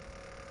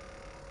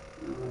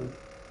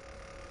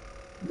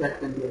 That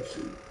can be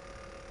assumed.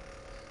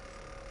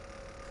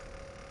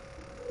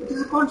 It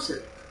is a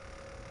concept.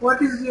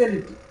 What is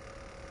reality?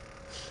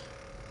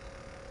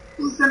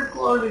 We can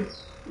call it,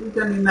 we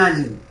can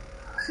imagine,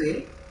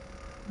 say,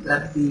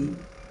 that the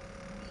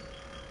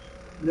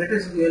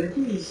greatest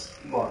reality is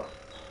God.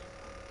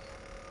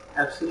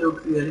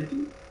 Absolute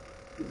reality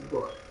is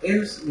God.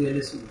 Ens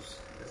realismus,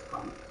 as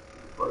Kant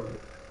called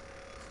it,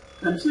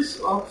 consists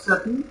of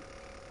certain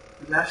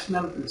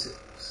rational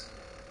principles.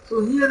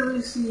 So here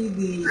we see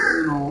the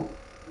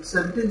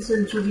 17th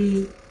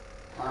century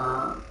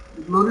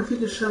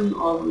glorification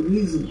of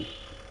reason,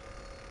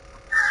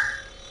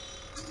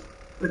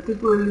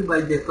 particularly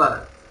by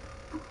Descartes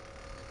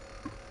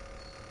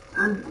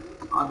and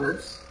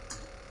others,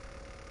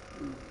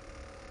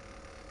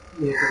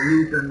 later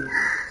Newton and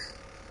others.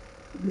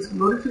 This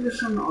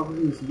glorification of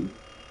reason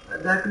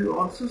that we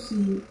also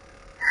see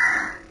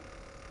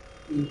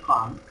in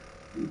Kant.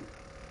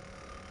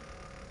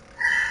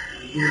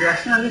 The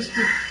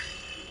rationalistic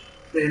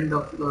trend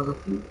of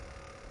philosophy,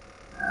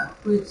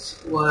 which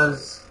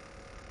was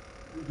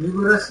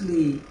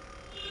rigorously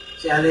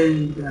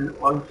challenged and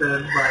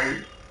altered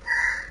by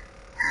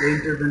the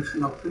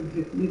intervention of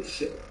Friedrich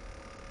Nietzsche.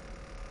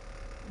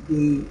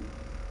 The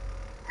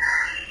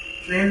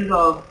trend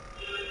of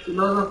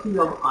philosophy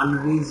of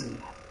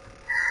unreason.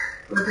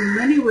 But in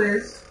many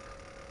ways,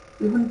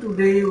 even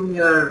today we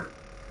are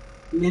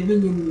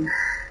living in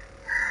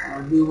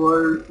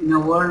a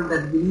world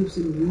that believes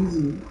in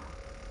reason,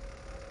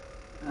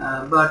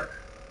 but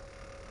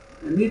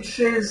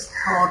Nietzsche's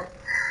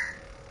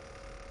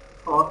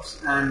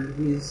thoughts and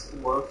his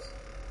works,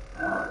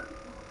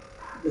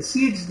 the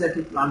seeds that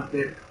he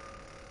planted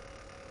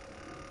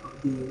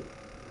of the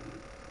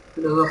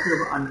philosophy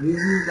of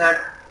unreason,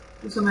 that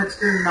to some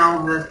extent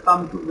now has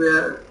come to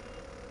bear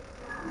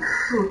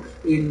fruit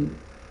in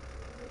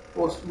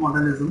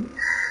postmodernism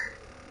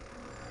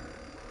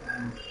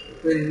and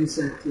very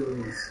recent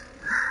theories.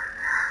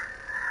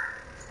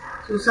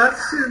 So Sartre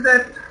says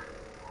that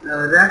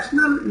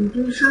rational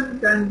intuition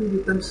can be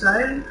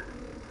reconciled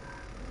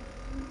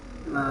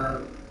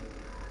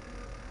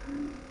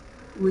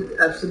with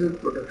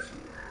absolute production.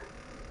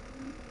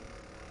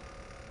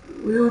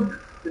 We would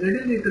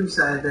readily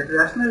reconcile that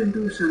rational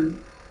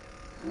intuition,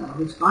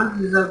 which can't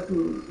reserve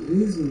to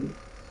reason,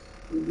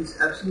 with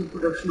this absolute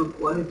production of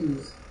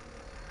qualities,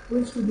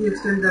 which to the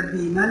extent that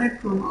they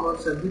emanate from our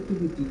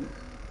subjectivity,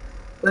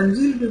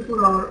 congeal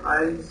before our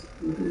eyes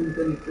into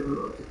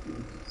impenetrable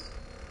objectivities.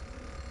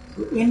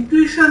 So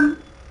intuition,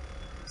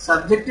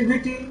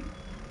 subjectivity,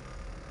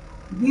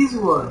 these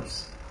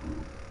words,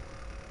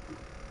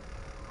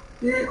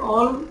 they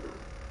all,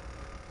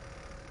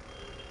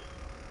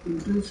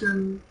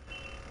 intuition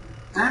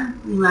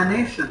and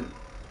emanation,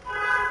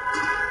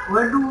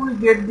 where do we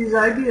get these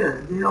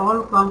ideas? They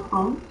all come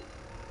from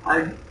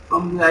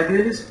the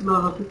idealist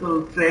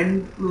philosophical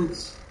trend which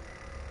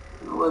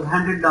was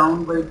handed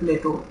down by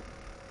Plato.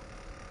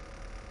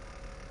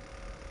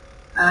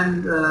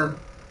 And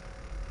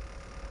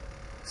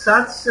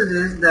Sartre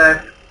suggests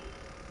that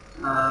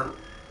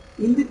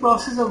in the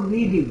process of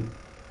reading,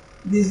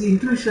 these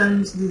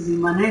intuitions, these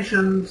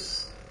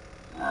emanations,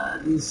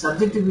 these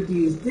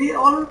subjectivities, they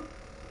all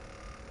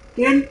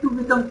tend to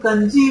become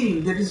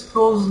congealed, that is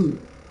frozen,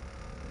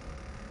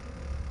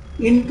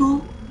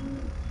 into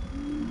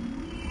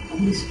a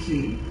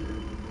mystery,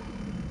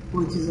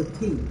 which is a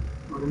thing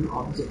or an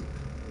object.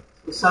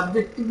 So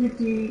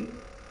subjectivity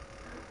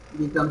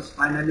becomes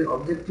finally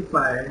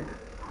objectified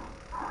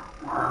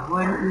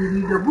when we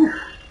read a book.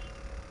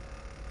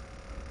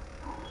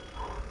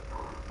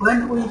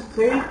 When we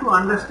fail to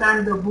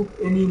understand the book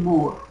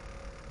anymore,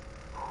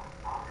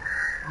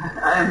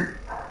 I am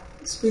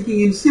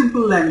speaking in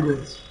simple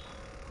language,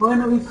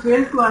 when we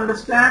fail to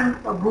understand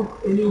a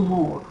book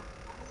anymore,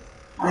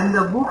 then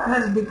the book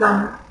has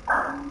become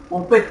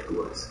opaque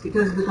to us. It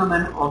has become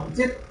an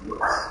object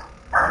to us,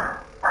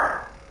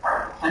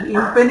 an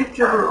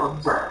impenetrable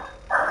object.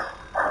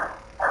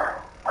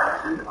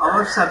 And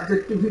our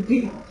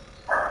subjectivity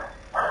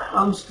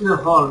comes to a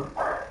halt.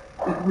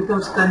 It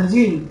becomes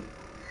congealed.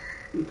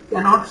 It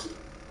cannot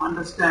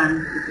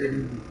understand it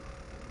anymore.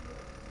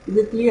 Is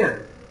it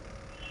clear?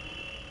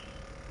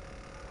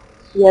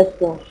 Yes,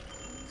 sir.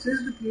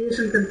 Since the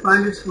creation can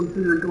find its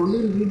fulfillment only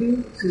in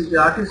reading, since the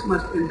artist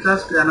must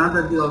entrust to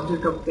another the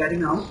object of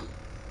carrying out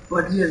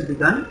what he has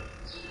begun,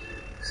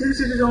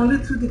 since it is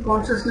only through the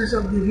consciousness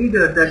of the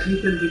reader that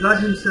he can regard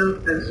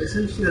himself as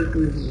essential to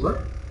his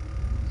work,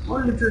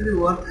 all literary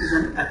work is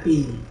an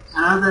appeal.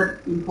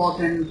 Another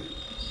important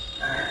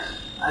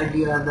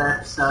idea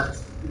that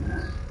Sartre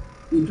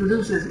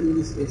introduces in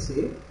this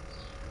essay,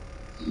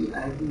 the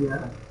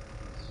idea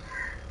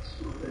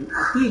of an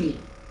appeal.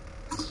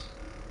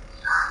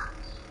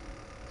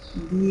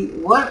 The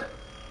work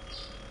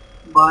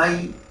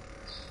by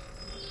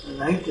a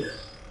writer,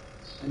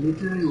 a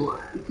literary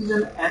work, it is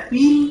an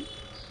appeal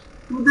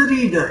to the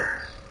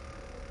reader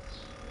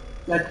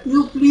that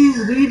you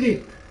please read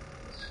it,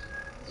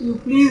 you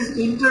please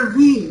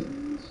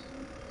intervene,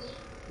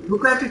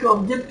 look at it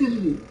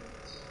objectively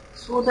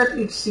so that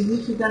its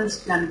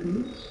significance can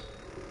be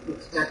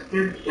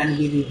extracted, can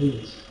be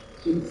revealed.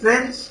 In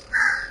French,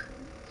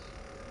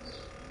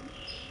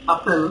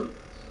 appeal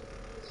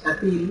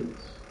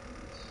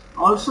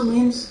also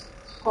means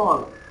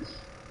call.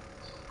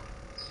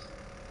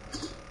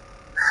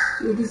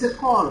 It is a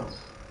call,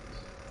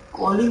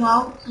 calling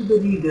out to the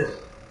reader.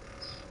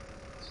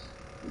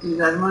 It is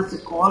as much a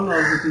call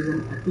as it is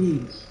an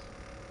appeal.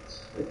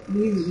 But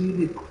please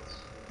read it.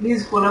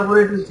 Please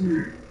collaborate with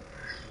me.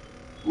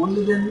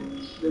 Only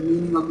then the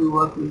meaning of the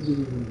work will be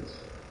revealed.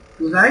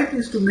 To write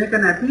is to make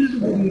an appeal to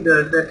the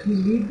reader that he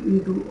lead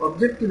into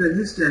objective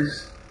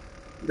existence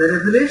the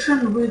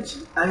revelation which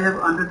I have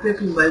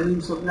undertaken by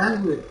means of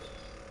language.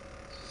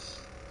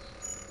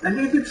 And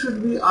if it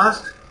should be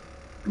asked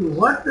to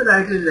what the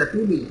writer is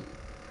appealing,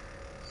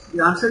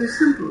 the answer is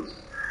simple.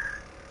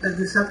 As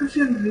the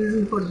sufficient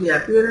reason for the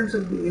appearance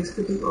of the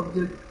aesthetic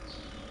object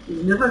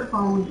is never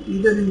found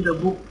either in the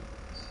book,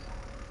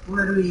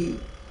 where we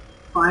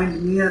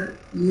find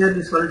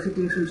merely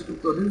solicitations to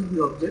produce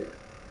the object,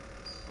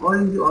 or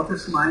in the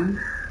author's mind,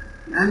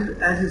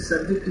 and as his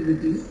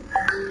subjectivity,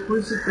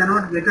 which he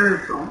cannot get away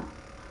from,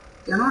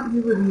 cannot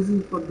give a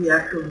reason for the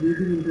act of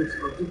leading into its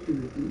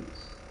objectivity,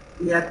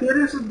 the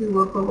appearance of the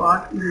work of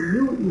art is a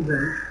new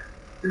event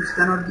which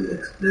cannot be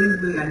explained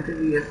by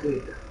anterior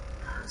data.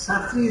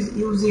 Sartre is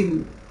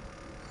using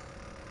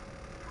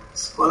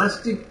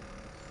scholastic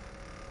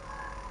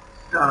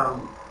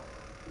term,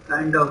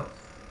 kind of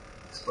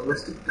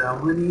scholastic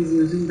term, when he is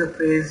using the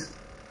phrase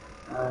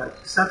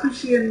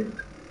sufficient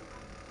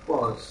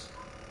cause,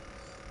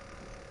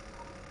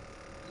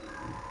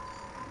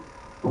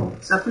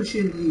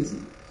 sufficient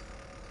reason.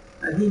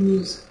 He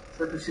means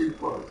sufficient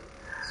cause.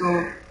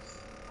 So,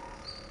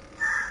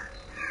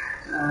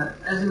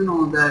 as you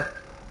know that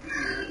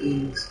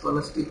in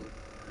scholastic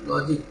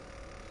logic,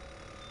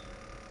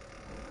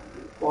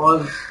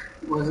 cause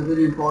was a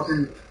very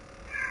important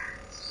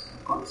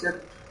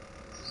concept,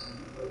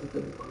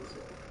 logical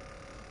concept.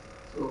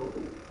 So,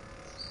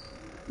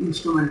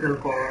 instrumental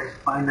cause,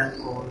 final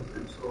cause,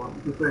 and so on,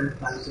 different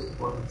kinds of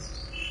causes.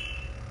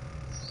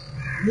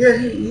 Here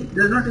he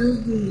does not use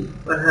the,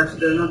 perhaps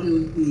does not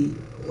use the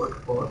word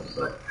cause,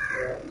 but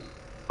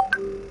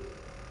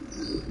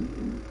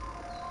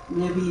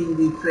maybe in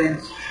the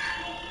French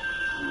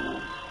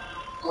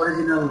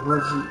original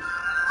version,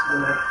 I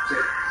will have to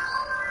check.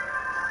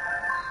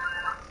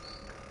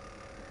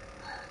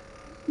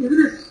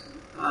 Even if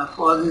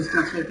cause is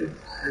translated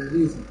as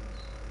reason.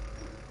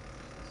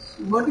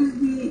 So what is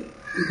the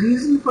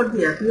reason for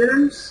the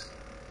appearance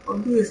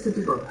of the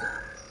aesthetic object?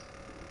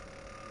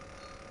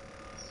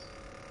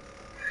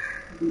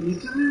 The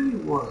literary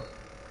work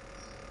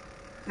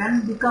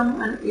can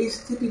become an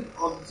aesthetic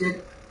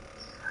object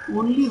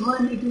only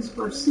when it is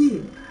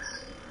perceived,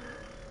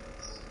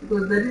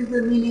 because that is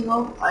the meaning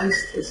of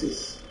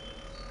aesthesis.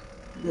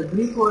 The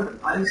Greek word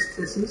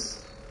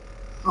aesthesis,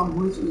 from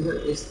which we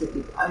have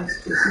aesthetic.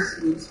 Aesthesis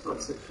means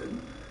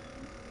perception.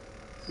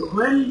 So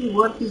when the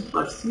work is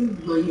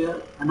perceived by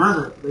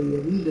another, by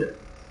a reader,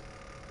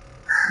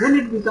 then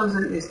it becomes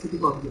an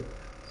aesthetic object.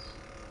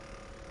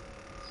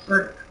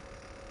 But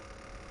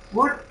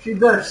what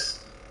triggers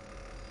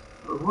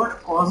or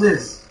what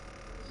causes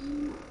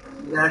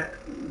that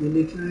the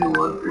literary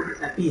work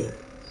would appear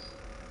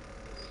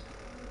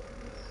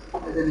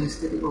as an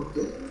aesthetic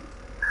object?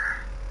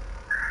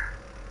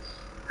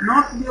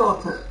 Not the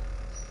author,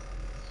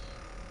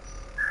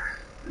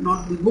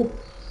 not the book.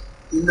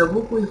 In the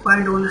book we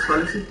find only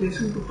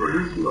solicitation to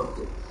produce the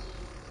object.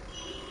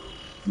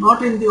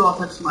 Not in the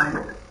author's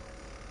mind,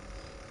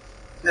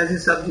 as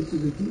his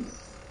subjectivity,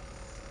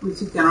 which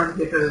he cannot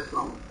get away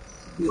from.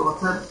 The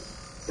author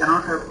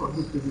cannot have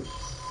objectivity.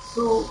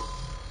 So,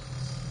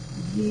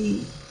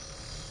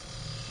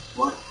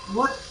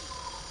 what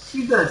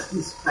triggers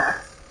this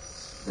fact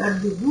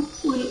that the book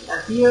will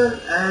appear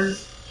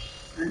as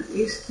an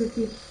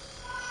aesthetic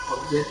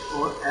object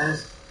or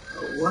as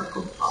a work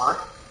of art,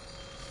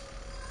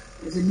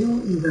 as a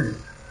new event,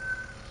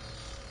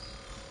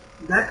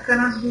 that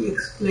cannot be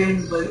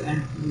explained by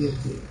anterior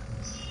data.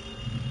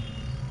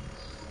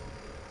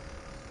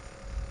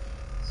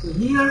 So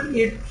here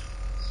it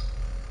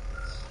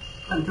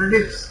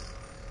contradicts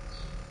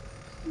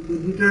the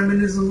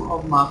determinism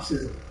of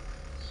Marxism.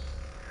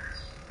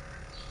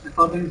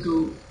 According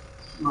to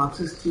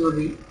Marxist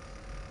theory,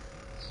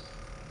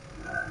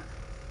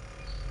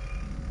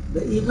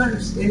 any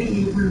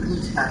event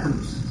which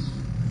happens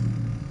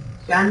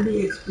can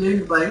be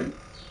explained by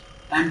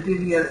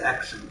anterior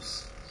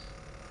actions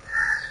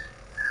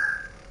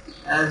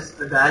as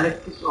a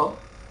dialectic of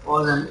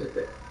cause and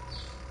effect.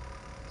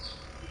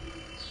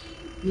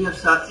 Here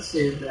Sartre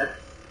says that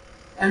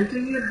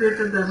anterior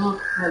data does not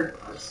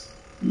help us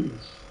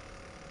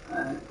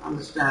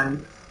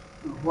understand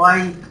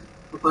why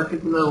a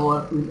particular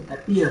work will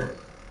appear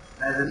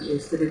as an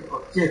aesthetic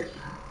object.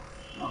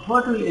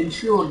 What will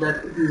ensure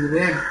that it is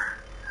read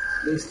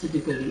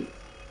aesthetically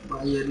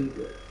by a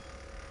reader?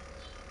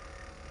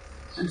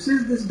 And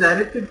since this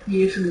directed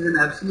creation is an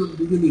absolute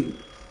beginning,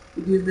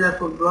 it is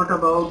therefore brought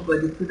about by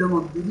the freedom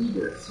of the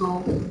reader.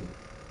 So,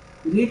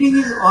 reading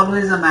is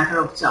always a matter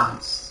of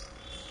chance.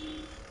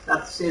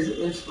 That says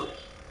elsewhere.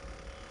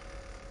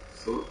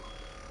 So,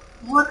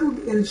 what would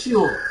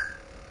ensure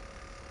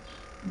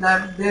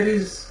that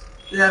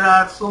there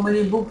are so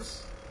many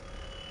books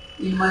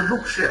in my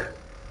bookshelf?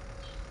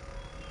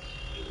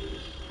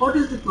 What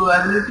is the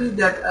probability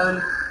that I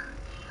will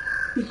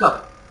pick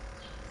up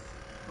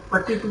a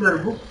particular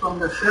book from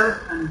the shelf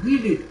and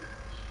read it?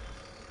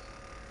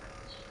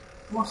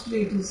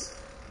 Mostly it is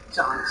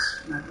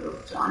chance, matter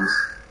of chance.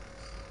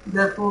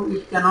 Therefore,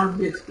 it cannot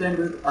be explained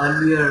with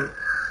earlier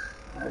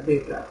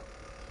data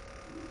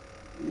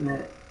in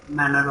a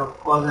manner of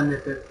cause and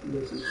effect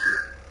relationship.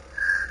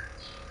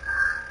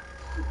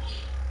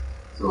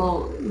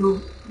 So,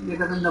 you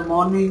get up in the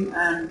morning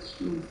and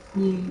you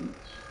feel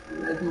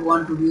like you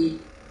want to read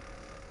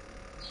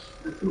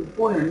a few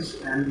poems,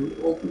 and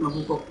you open a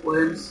book of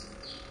poems,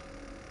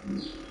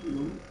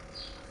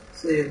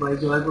 say by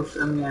Joy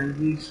Goswami, and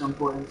read some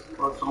poems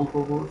or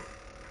Jean-Paul Sartre,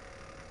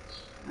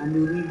 and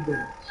you read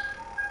them.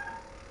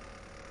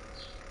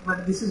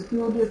 But this is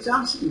purely a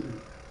chance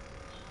event.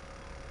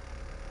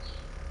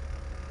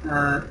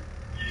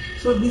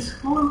 So this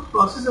whole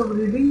process of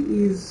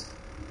reading is,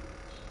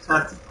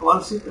 Sartre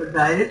calls it a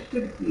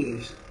directed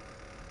creation.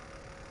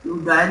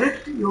 You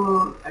direct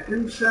your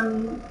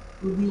attention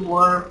to the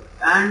work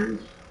and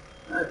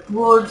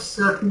towards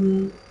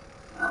certain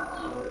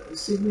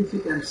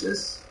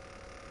significances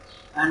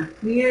and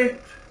create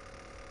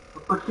a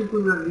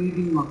particular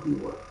reading of the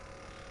work.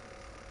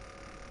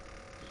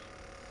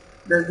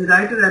 Thus the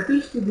writer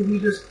appeals to the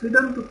reader's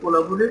freedom to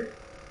collaborate.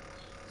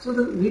 So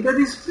the reader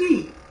is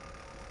free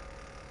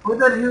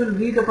whether he will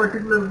read a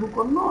particular book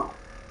or not.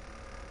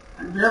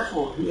 And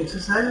therefore he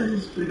exercises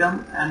his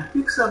freedom and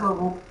picks up a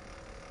book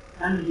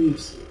and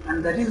reads it.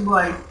 And that is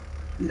why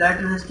the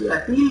writer has to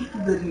appeal to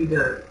the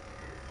reader,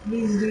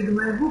 please read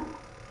my book.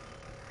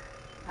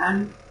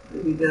 And the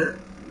reader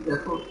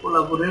therefore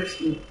collaborates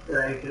with the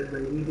writer by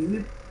reading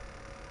it.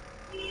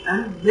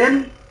 And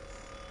then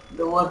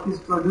the work is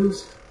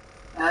produced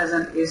as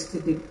an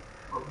aesthetic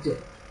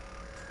object,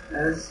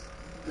 as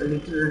a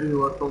literary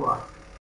work of art.